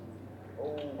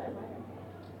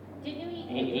 Didn't you eat?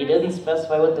 He didn't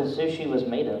specify what the sushi was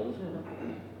made of.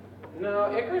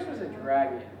 No, Icarus was a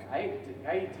dragon. I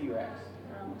eat T-Rex.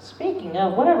 Speaking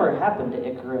of, whatever happened to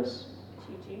Icarus?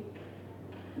 Chi-Chi.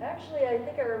 Actually, I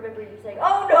think I remember you saying,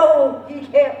 "Oh no, he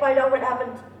can't find out what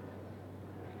happened."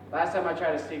 Last time I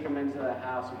tried to sneak him into the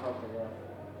house, he broke the roof.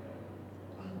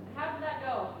 How did that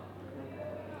go?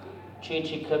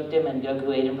 Chi-Chi cooked him and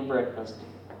Goku ate him for breakfast.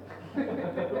 It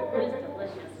was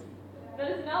delicious.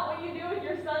 That is not what you do with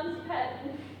your son's pet.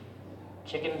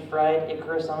 Chicken fried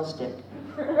Icarus on a stick.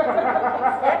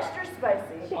 Extra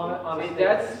spicy. On a See, stick.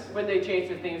 that's when they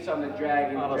changed the theme song to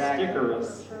Dragon. On a Dragon.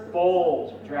 stickerus.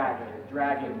 Bold Dragon.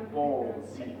 Dragon Bold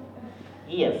Z.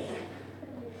 Yes.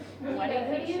 Why do you Who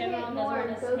think do you hate Shenron more,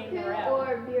 doesn't want to hang Goku around?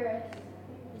 or Beerus?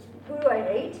 Who do I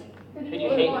hate? Who Who do you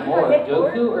hate more, I hate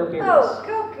Goku or Beerus? Oh,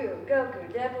 Goku,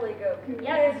 definitely Goku.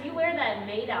 Yeah, because you wear that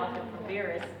maid outfit from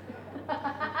Beerus.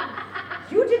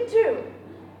 You did too.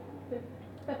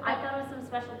 I thought it was some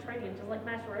special training, just like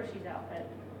Master Roshi's outfit.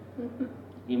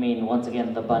 You mean, once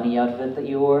again, the bunny outfit that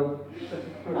you wore?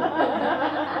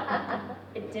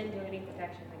 It didn't do any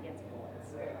protection against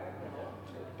bullets.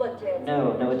 But did.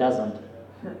 No, no, it doesn't.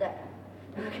 Okay.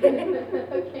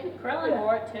 Krillin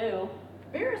wore it too.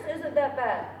 Beerus isn't that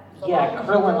bad. So Yeah, long as you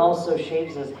Krillin don't also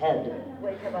shaves his head.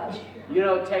 wake him up. You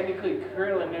know, technically,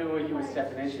 Krillin knew what he was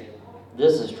stepping into.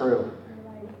 This is true.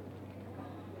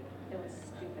 It was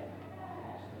stupid.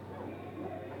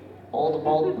 All the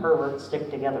bald perverts stick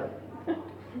together.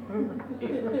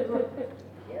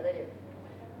 Yeah, they do.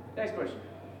 Next question.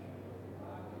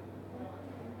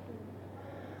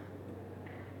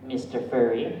 Mr.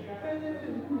 Furry.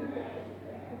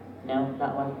 No,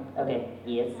 not one? Okay,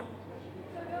 yes.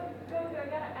 So Goku, I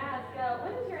gotta ask,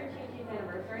 when is your and Chi-Chi's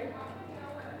anniversary?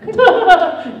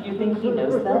 You think he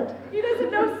knows that? He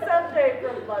doesn't know Sunday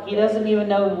from Monday. He doesn't even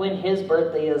know when his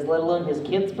birthday is, let alone his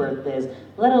kids' birthdays,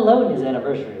 let alone his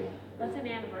anniversary. What's an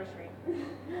anniversary?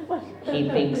 He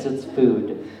thinks it's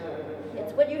food.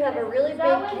 It's when you have a really Is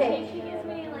that big when cake. Chi-Chi gives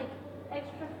me like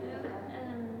extra food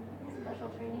and special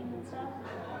training and stuff?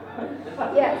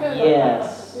 Yes.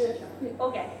 Yes.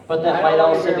 Okay. But that might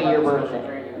also be your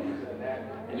birthday.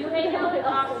 You hang out with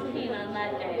Oxygen on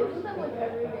that day. Isn't that like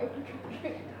every day?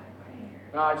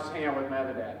 No, I just hang out with my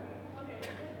other dad.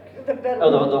 The better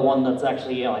Oh, the one that's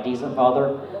actually, you know, a decent father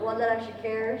the one that actually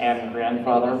cares. and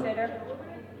grandfather. Babysitter.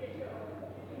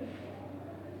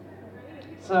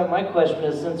 So my question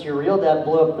is, since your real dad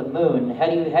blew up the moon, how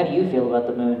do you feel about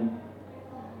the moon?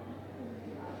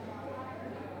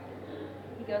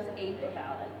 He goes ape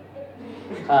about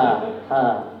it. Ha,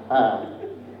 ha, ha.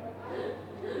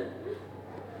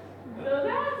 So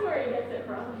that's where he gets it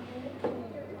from.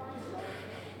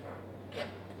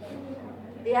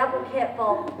 The apple can't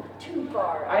fall too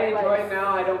far. I enjoy otherwise- it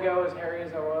now. I don't go as hairy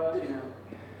as I was, you know.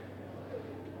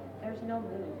 There's no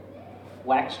moon.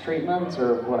 Wax treatments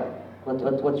or what?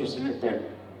 What's your secret there?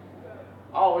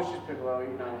 Oh, it's just Piccolo,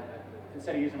 you know.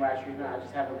 Instead of using wax treatment, I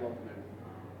just have it blow up the moon.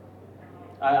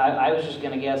 I was just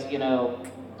gonna guess, you know,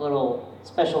 little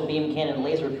special beam cannon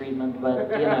laser treatment, but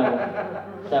you know,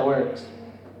 that works.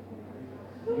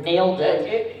 Nailed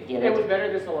it. Get It was it.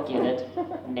 better this whole Get it.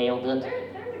 Nailed it.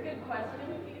 There's a good question.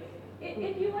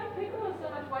 If you like Piccolo so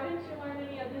much, why didn't you learn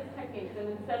any of his techniques and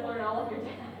instead learn all of your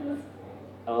dad's?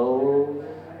 Oh.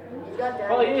 He's got that.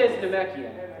 Well, he is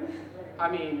Namekian. I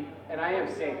mean, and I am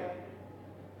Saiyan.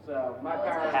 So my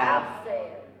power is Half.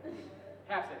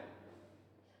 half Saiyan.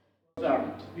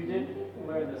 So, You did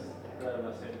learn this, the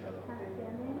Masenko.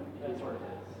 That's where it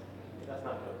is. That's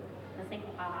not good. I think,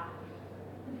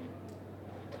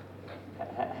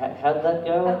 How'd that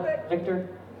go, Victor?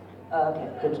 Okay,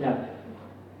 good to know.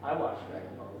 I watched Dragon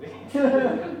Ball Z.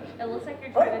 it looks like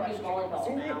you're trying to do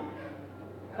volleyball now.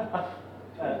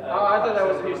 oh, I thought that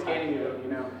was a new skating move,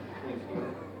 you know.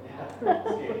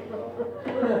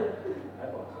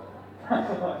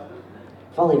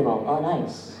 Volleyball on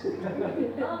ice.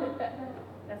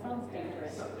 That sounds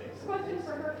dangerous. Question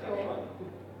for Hercule.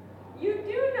 You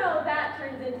do know that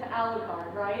turns into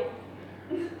Alucard, right?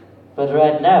 But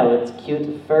right now it's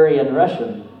cute, furry, and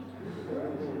Russian.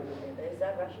 Is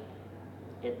that Russian?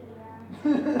 It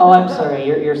Oh, I'm sorry.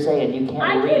 You're saying you can't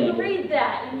I read. can read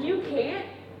that, and you can't,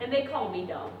 and they call me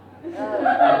dumb.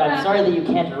 I'm sorry that you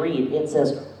can't read. It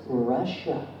says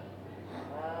Russia.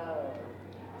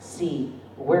 See,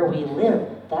 where we live,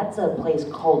 that's a place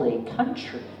called a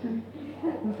country,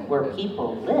 where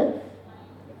people live.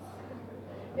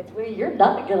 It's where you're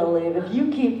not gonna live if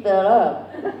you keep that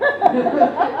up.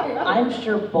 I'm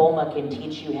sure Bulma can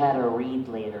teach you how to read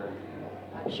later.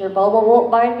 I'm sure Bulma won't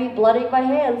mind me blooding my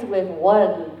hands with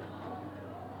one.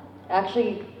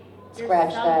 Actually,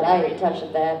 scratch that. I ain't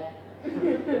touching that. No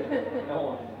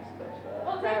one wants to touch that.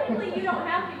 Well, technically, you don't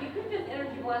have to. You could just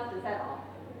energy blast his head off.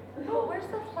 Oh, where's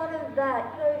the fun of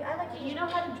that? You know, I like Do you know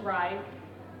how to drive?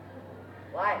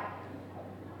 Why?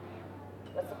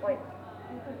 What's the point?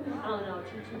 I don't know.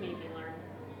 Chi made me learn.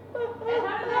 And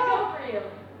how did that go for you?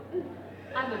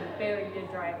 I'm a very good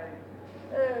driver.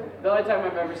 The only time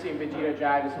I've ever seen Vegeta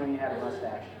drive is when he had a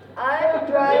mustache. I'm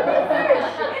driving fish.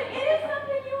 It is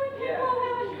something you and people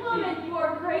have in common. You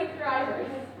are great drivers.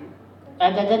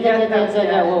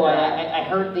 Whoa, I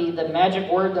heard the magic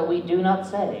word that we do not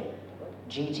say.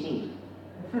 GT.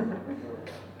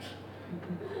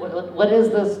 What is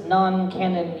this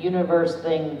non-canon universe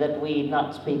thing that we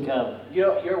not speak of? You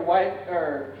know, your wife,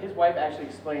 or his wife actually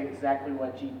explained exactly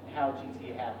how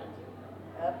GT happened.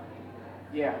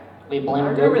 Yeah. We blame I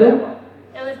remember Goku? that one.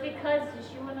 It was because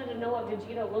she wanted to know what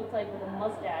Vegeta looked like with a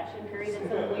mustache and created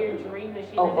some weird dream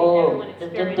machine that made everyone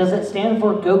experience. Does it stand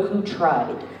for Goku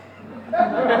tried? So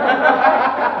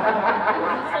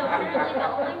apparently the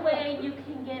only way you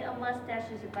can get a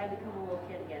mustache is if I become a little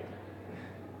kid again.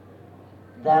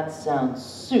 That sounds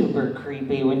super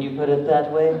creepy when you put it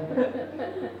that way.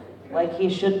 Like he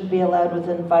shouldn't be allowed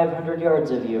within 500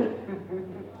 yards of you.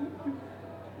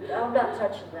 I'm not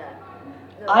touching that.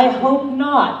 No. I hope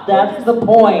not. That's the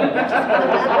point.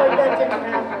 That didn't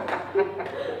happen.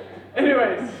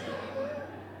 Anyways,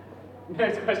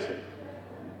 next question.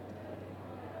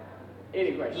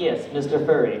 Any questions? Yes, Mr.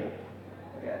 Furry.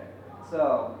 Okay,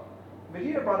 so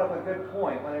Vegeta brought up a good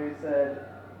point when he said,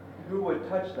 "Who would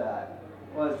touch that?"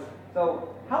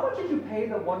 So how much did you pay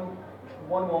the one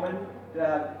woman to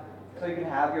have, so you can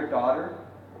have your daughter?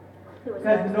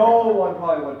 Because no one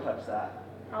probably would touch that.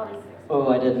 Probably 6. Oh,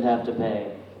 I didn't have to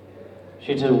pay.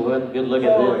 She took one good look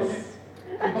at this.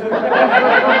 And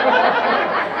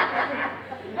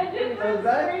just So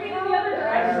that- screaming in the other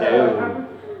direction.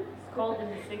 It's called in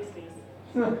the 60s.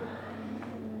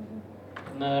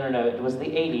 No. It was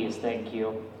the 80s, thank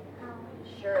you.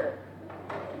 Sure.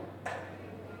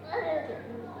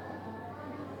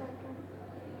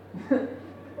 What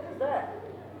was that?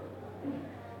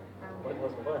 What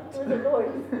was What was the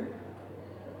noise?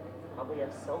 Probably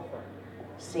a cell phone.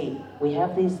 See, we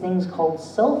have these things called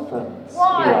cell phones.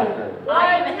 Why? Here on Earth.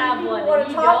 I even have one. Want and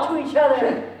to you talk don't? to each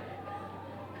other?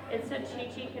 It's so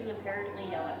Chi can apparently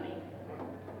yell at me.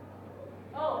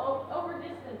 Oh, over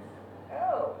distance.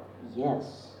 Oh.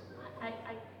 Yes.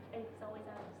 It's always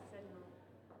out of signal.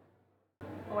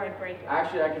 Or I break it.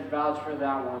 Actually, I can vouch for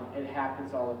that one. It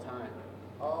happens all the time.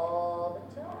 All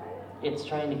the time. It's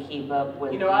trying to keep up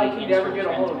with You know, I the can never instant get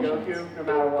a hold of transmissions. Goku, no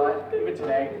matter what, even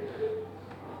today.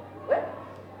 What?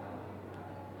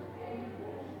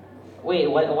 Wait,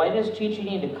 why does Chi-Chi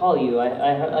need to call you?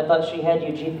 I thought she had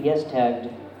you GPS tagged.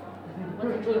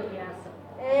 What's a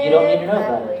GPS? You don't need to know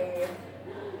about it. Exactly.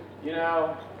 You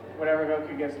know, whenever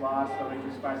Goku gets lost, somebody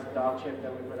just finds the dog chip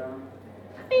that we put on.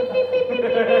 Yes, you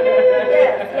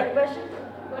have a question?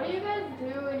 What do you guys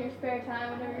do in your spare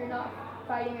time whenever you're not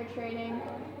fighting or training?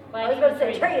 I was going to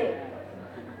say training.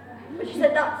 But you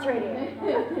said not training.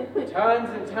 Tons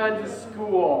and tons of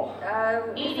school.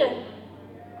 You said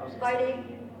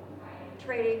fighting,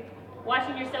 training.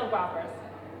 Watching your soap operas.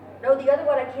 No, the other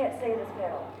one I can't say in this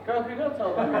panel. Goku, don't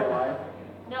tell them your life.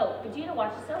 No, Vegeta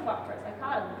watches soap operas. I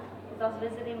caught him. He was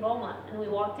visiting Beaumont, and we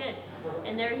walked in,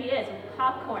 and there he is with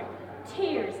popcorn,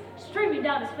 tears streaming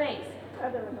down his face.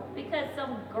 Because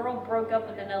some girl broke up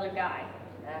with another guy.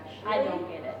 Actually, I don't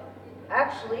get it.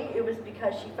 Actually, it was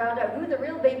because she found out who the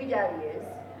real baby daddy is.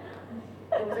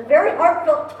 It was a very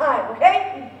heartfelt time,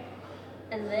 okay?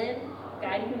 And then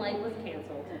Guiding Light was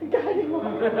canceled.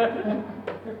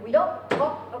 We don't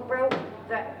talk about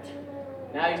that.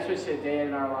 Now you switched to a day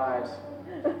in our lives.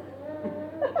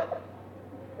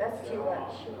 That's too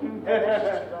much. That's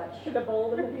just too much. The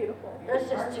bold and the beautiful. That's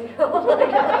just too much.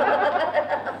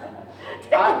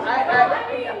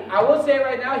 I will say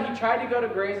right now, he tried to go to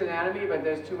Grey's Anatomy, but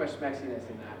there's too much smexiness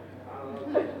in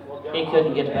that. He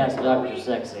couldn't get past Dr.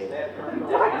 Sexy.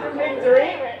 Dr.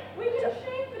 Victory. We can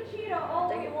shame Vegeta all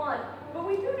we want, but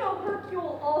we do know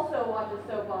Hercule also watches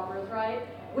soap operas, right?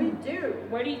 We do.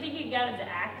 Where do you think he got his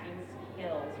acting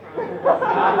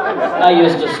I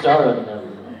used to star in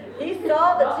them. He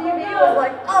saw the TV and was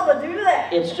like, I'm gonna do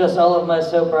that. It's just all of my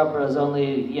soap operas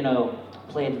only, you know,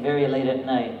 played very late at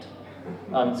night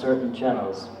on certain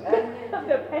channels.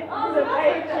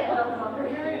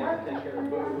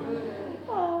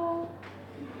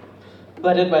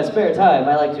 But in my spare time,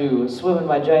 I like to swim in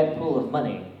my giant pool of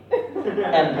money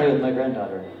and play with my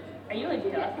granddaughter. Are you a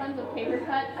duck? Tons of paper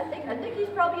cuts. I think he's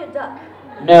probably a duck.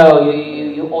 No,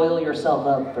 you oil yourself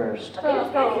up first. I think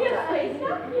he's probably a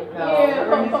duck. No,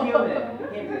 remember, he's human. He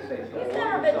can't be a space He's dog.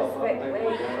 never been to space. Wait,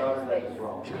 space.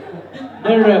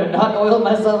 No, not oil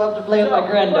myself up to play with my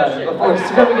granddaughter before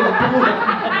swimming in the pool of money.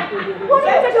 What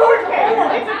is a court case?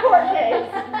 It's a court case.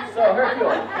 So,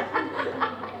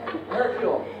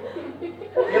 Hercule.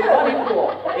 Your money pool,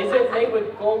 is it made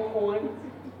with gold coins?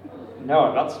 No,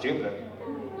 I'm not stupid.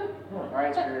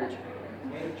 Alright, Scrooge.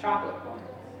 Made of chocolate coins.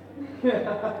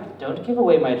 Don't give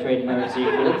away my trademark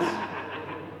secrets.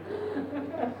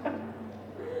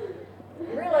 You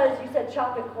realize you said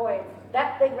chocolate coins.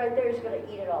 That thing right there is gonna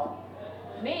eat it all.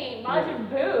 Me, Majin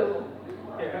Buu.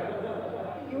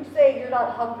 You say you're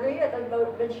not hungry at the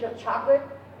mention of chocolate?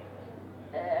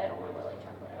 I don't really like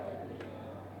chocolate.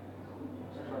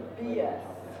 BS.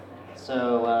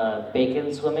 So,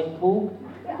 bacon swimming pool?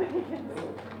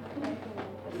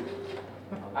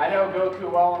 I know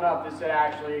Goku well enough. This could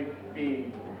actually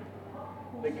be.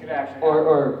 It could actually.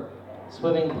 Or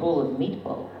swimming pool of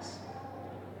meatballs?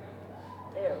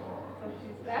 Ew.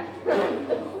 That's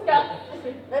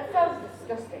disgusting. That sounds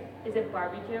disgusting. Is it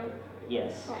barbecue?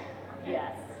 Yes.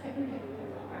 Yes.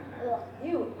 Ugh,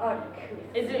 you uncouth.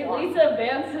 Is it Lisa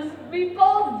Vance's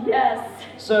meatballs? Yes.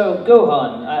 So,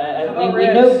 Gohan, we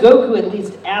know Goku at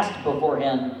least asked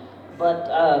beforehand, but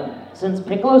since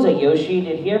Piccolo's a Yoshi,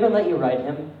 did he ever let you ride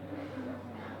him?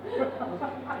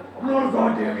 No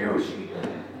goddamn Yoshi.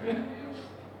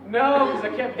 No, because I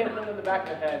kept hitting him in the back of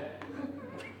the head.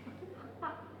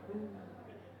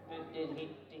 Did he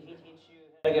teach you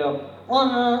how to go,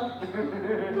 "Wah"?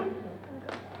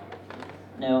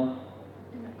 No.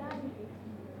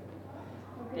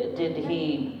 Did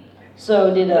he?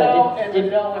 So did No, and did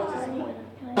Rebel was disappointed.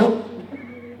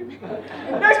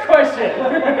 Next question.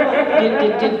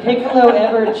 did Piccolo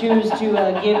ever choose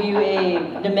to give you a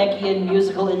Namekian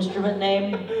musical instrument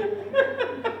name?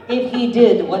 If he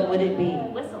did, what would it be?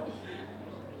 Whistle.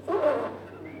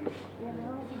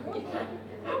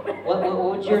 What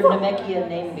would your Namekian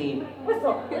name be?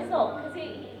 Whistle. Whistle.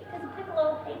 Because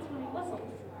Piccolo hates when he whistles.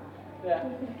 Yeah.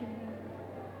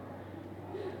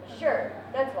 Sure,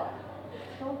 that's fine.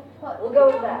 Don't put. We'll go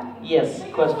with that. Yes.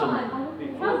 Question.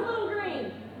 How's Little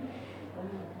Green?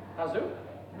 How's who?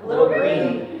 Little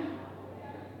Green.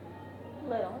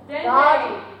 Little.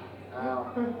 Dodgy.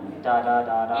 Oh. Da da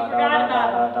da da You da forgot da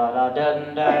about da da da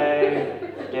dun day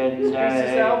dun Introduce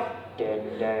yourself. day dun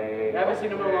day. I haven't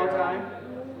seen him in a long time.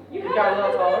 You You got a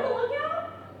little taller. lookout?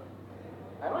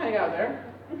 I don't hang out there.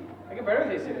 I get better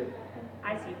with suited.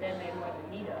 I see Ben Man more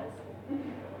than he does.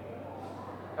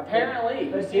 Apparently,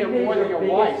 you But see him he's more than your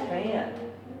biggest wife. fan.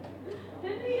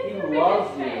 Disney He is your loves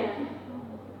biggest you. fan.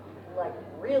 Like,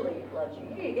 really loves you.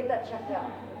 You need to get that checked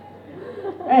out.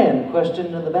 And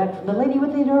question in the back from the lady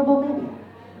with the adorable baby.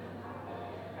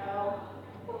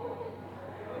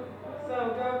 So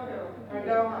Goku, or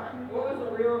Gohan, what was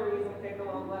the real reason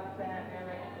Piccolo left Planet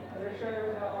Namek? Was there sure there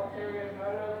was no ulterior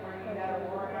motive where he had a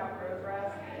warrant out for his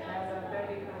arrest as a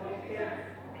baby for little kids?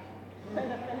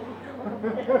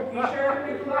 You sure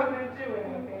Piccolo didn't do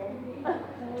anything?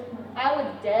 I was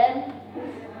dead.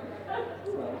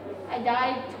 I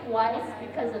died twice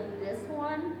because of this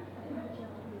one.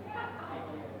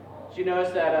 Did you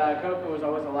notice that Goku was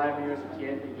always alive when he was a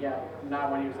kid? Yeah, not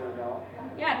when he was an adult.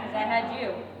 Yeah, because I had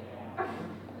you.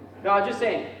 No, I'm just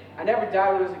saying. I never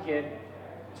died when I was a kid.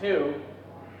 2,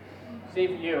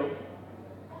 same for you.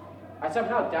 I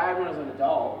somehow died when I was an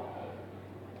adult.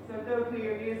 So Goku,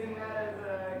 you're using that as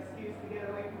an excuse to get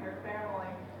away from your family.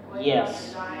 Like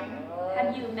Yes. you're dying.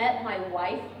 Have you met my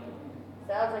wife?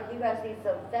 Sounds like you guys need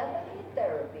some family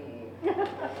therapy.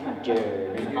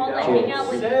 Jerry. All that hang out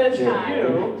with Says you.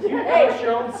 you have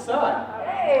your own son.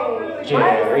 Hey!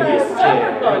 Jerry. my son-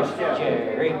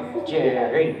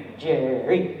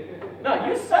 Jerry. No,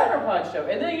 you sucker punched him,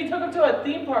 and then you took him to a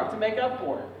theme park to make up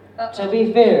for it. To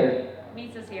be fair,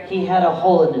 Misa's here. he had a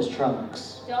hole in his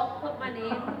trunks. Don't put my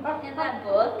name in that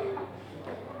book.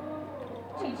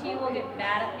 Chi-Chi will get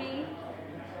mad at me.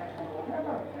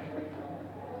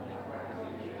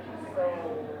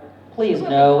 Please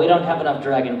no, we don't have enough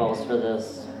Dragon Balls for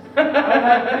this.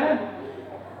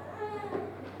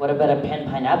 What about a pen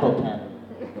pineapple pen?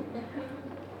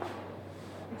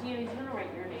 Gina, he's gonna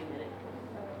write your name in it.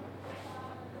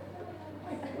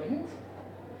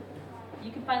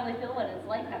 You can finally feel what it's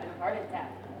like having a heart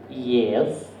attack.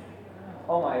 Yes.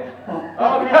 Oh my.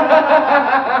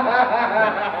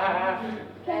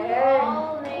 Can we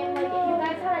all name, like, if you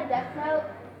guys had a death note,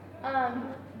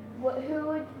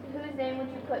 whose name would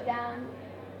you put down?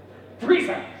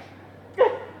 Frieza!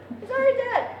 He's already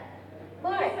dead.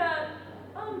 Why?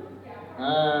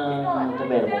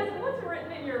 Debatable. Des, what's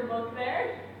written in your book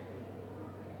there?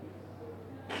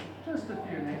 Just a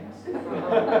few names.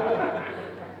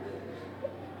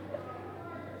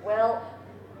 Well,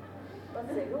 let's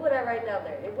see, who would I write down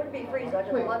there? It wouldn't be Frieza, I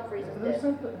just want Frieza's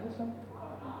dead.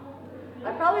 I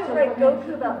probably would write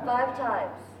Goku about 5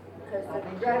 times. Because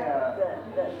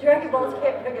the Dragon Balls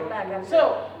can't bring it back.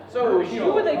 So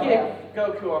you would give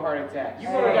Goku a heart attack? You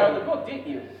wrote it out in the book, didn't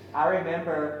you? I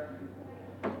remember.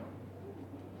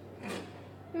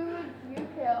 Who would you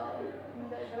kill in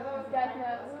the death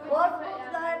note? Who would you Plausible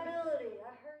put down? deniability.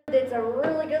 I heard it's a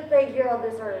really good thing here on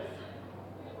this earth.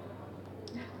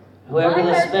 Whoever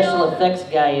the special effects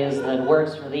guy is that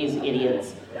works for these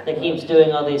idiots that keeps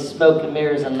doing all these smoke and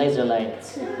mirrors and laser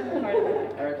lights.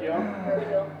 Hercule?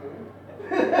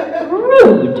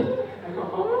 Rude!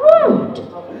 Rude! Rude!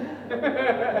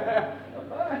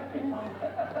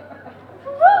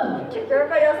 For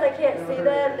everybody else that can't see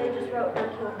that, they just wrote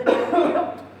Hercule.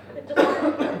 It just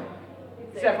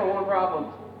Except for one problem.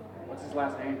 What's his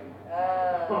last name?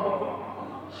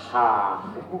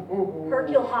 Ha.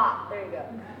 Hercule Ha. There you go.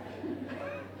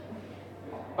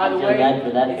 By the I feel way, bad for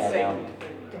that it's guy now.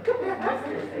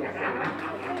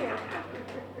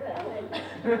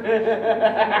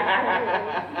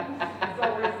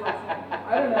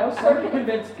 I don't know, somebody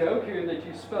convinced Goku that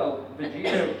you spelled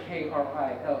Vegeta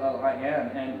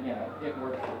K-R-I-L-L-I-N and, you know, it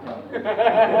worked for him.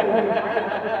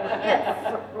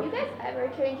 Yes. Do you guys ever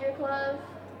change your clothes?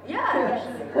 Yeah.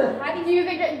 Do you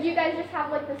guys just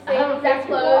have like the same exact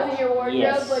clothes in your wardrobe,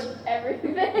 Yes. like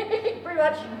everything? Pretty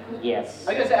much. Yes.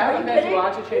 I guess I Are have you a fancy kidding?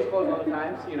 watch. I change clothes all the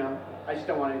time, you know. I just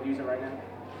don't want to use it right now.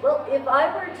 Well, if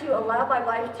I were to allow my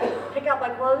wife to pick out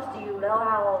my clothes, do you know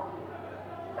how?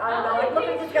 I don't know. Like, look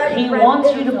at this guy. He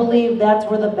wants you to believe that's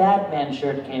where the Batman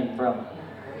shirt came from.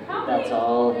 How That's many,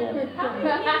 all him. how many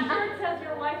pink shirts has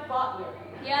your wife bought you?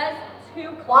 Yes,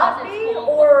 2 Bought closets me, full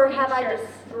or of pink have I shirts.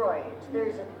 destroyed?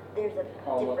 There's a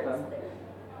All of difference them? there.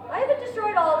 I haven't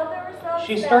destroyed all of them. There were some.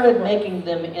 She bad started ones. making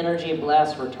them energy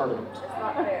blast retardant. It's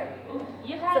not fair.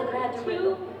 You So have then I had to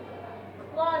 2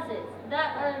 closets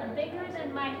that are bigger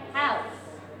than my house,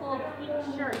 full of pink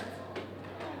shirts.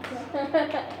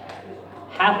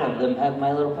 Half of them have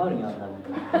My Little Pony on them.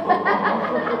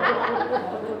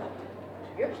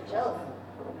 You're just jealous.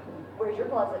 Where's your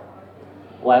closet?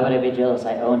 Why would I be jealous?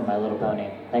 I own My Little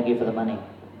Pony. Thank you for the money.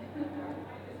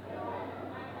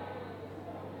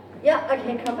 Yeah, I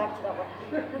can't come back to that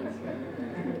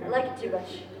one. I like it too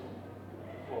much.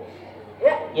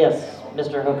 Yeah. Yes,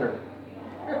 Mr. Hooker.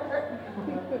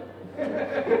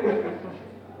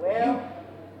 Well,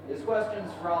 This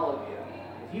question's for all of you.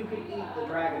 If you could eat the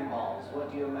Dragon Balls,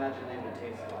 what do you imagine they would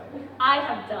taste like? I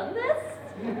have done this?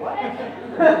 What?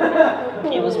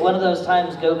 It was one of those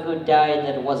times Goku died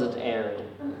that wasn't aired.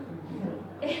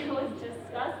 It was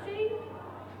disgusting.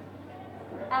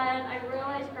 And I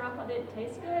realized Grandpa didn't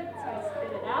taste good, so I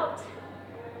spit it out.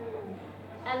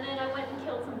 And then I went and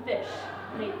killed some fish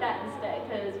and ate that instead,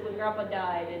 because when Grandpa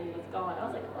died and he was gone, I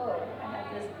was like, oh, I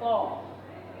have this ball.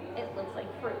 It looks like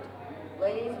fruit.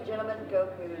 ladies and gentlemen,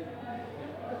 Goku.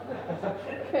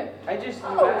 I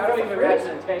don't even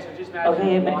imagine the taste. I just imagine.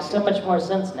 Okay, it makes so much more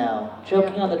sense now.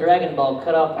 Choking on the Dragon Ball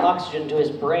cut off oxygen to his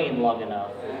brain long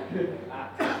enough.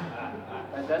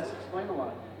 That does explain a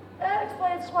lot. That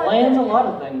explains quite Explains a bit. lot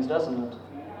of things, doesn't it?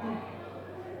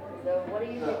 So what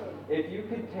do you think? If you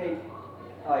could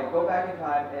go back in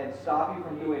time and stop you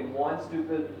from doing one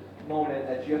stupid moment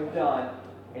that you have done,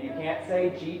 and you can't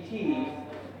say GT,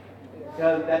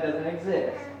 because that doesn't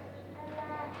exist.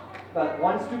 But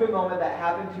one stupid moment that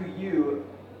happened to you,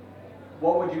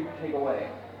 what would you take away?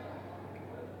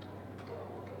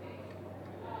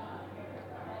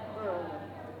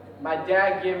 My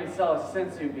dad gave himself a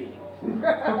sensu bean.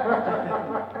 That's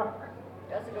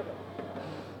a good one.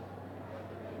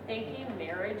 Thinking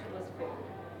marriage was food.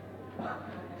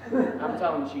 I'm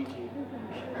telling Chi-Chi.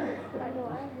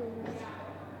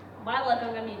 My luck,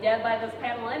 I'm gonna be dead by this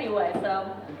panel anyway, so.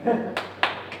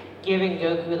 Giving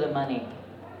Goku the money.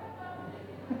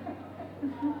 I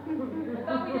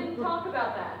thought we didn't talk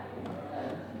about that.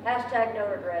 Hashtag no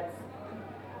regrets.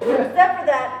 Except for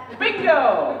that.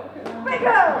 Bingo!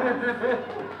 Bingo!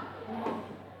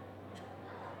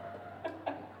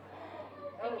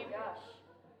 Oh gosh.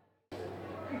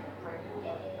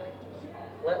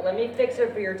 Let me fix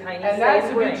it for your tiny And that's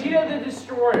safe ring. Vegeta the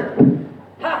Destroyer.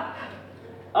 Ha!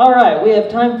 All right, we have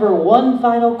time for one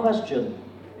final question.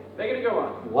 Make it a good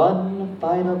one. One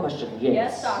final question. Yes.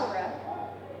 Yes, Sakura.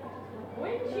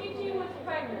 When Chi-Chi was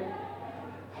pregnant,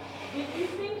 did you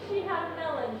think she had a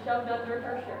melon shoved under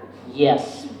her shirt?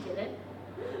 Yes. She didn't.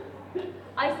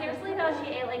 I seriously thought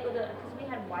she ate like because we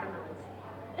had watermelons.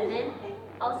 And then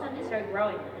all of a sudden it started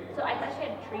growing. So I thought she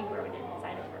had a tree growing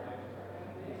inside of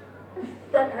her.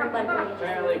 That hurt my brain.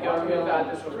 Apparently, Goku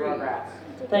thought this was Rugrats.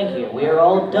 Thank you. We are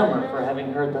all dumber for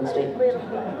having heard that statement.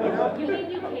 You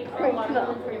mean you came from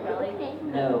watermelon for your belly?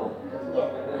 No.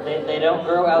 They don't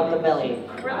grow out the belly.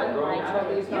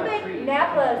 You make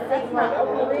Nappa seem like a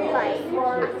really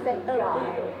smart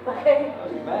guy. Okay?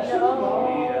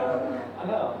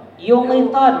 No. You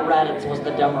only thought Raditz was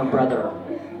the dumber brother.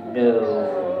 No.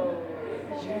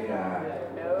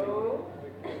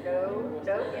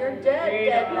 No, you're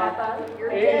dead, Nappa. You're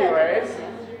dead. Anyways.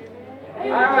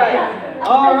 Alright.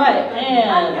 All right,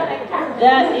 and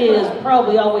that is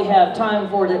probably all we have time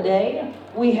for today.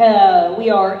 We are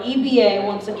EBA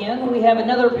once again. We have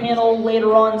another panel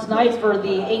later on tonight for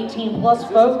the 18 plus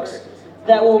folks.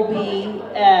 That will be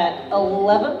at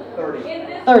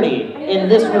 11:30 in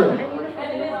this room.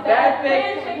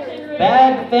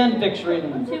 Bad fan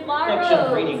fiction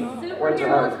Tomorrow, reading. Words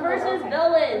are Superheroes hard. versus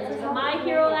Villains is My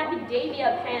Hero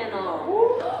Academia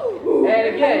panel.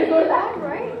 And again,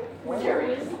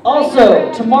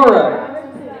 Also, tomorrow,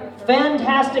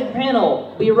 fantastic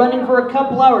panel. Be running for a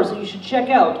couple hours that you should check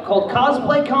out called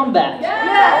Cosplay Combat.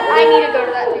 I need to go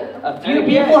to that too. A few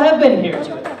people have been here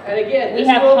to it. and again, We this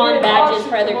have will be con an badges auction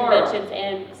for other tomorrow. conventions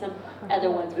and some other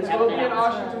ones. we This will be haven't an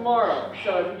announced. auction tomorrow.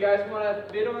 So if you guys want to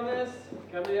bid on this,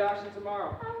 come to the auction tomorrow.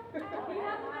 We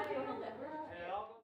have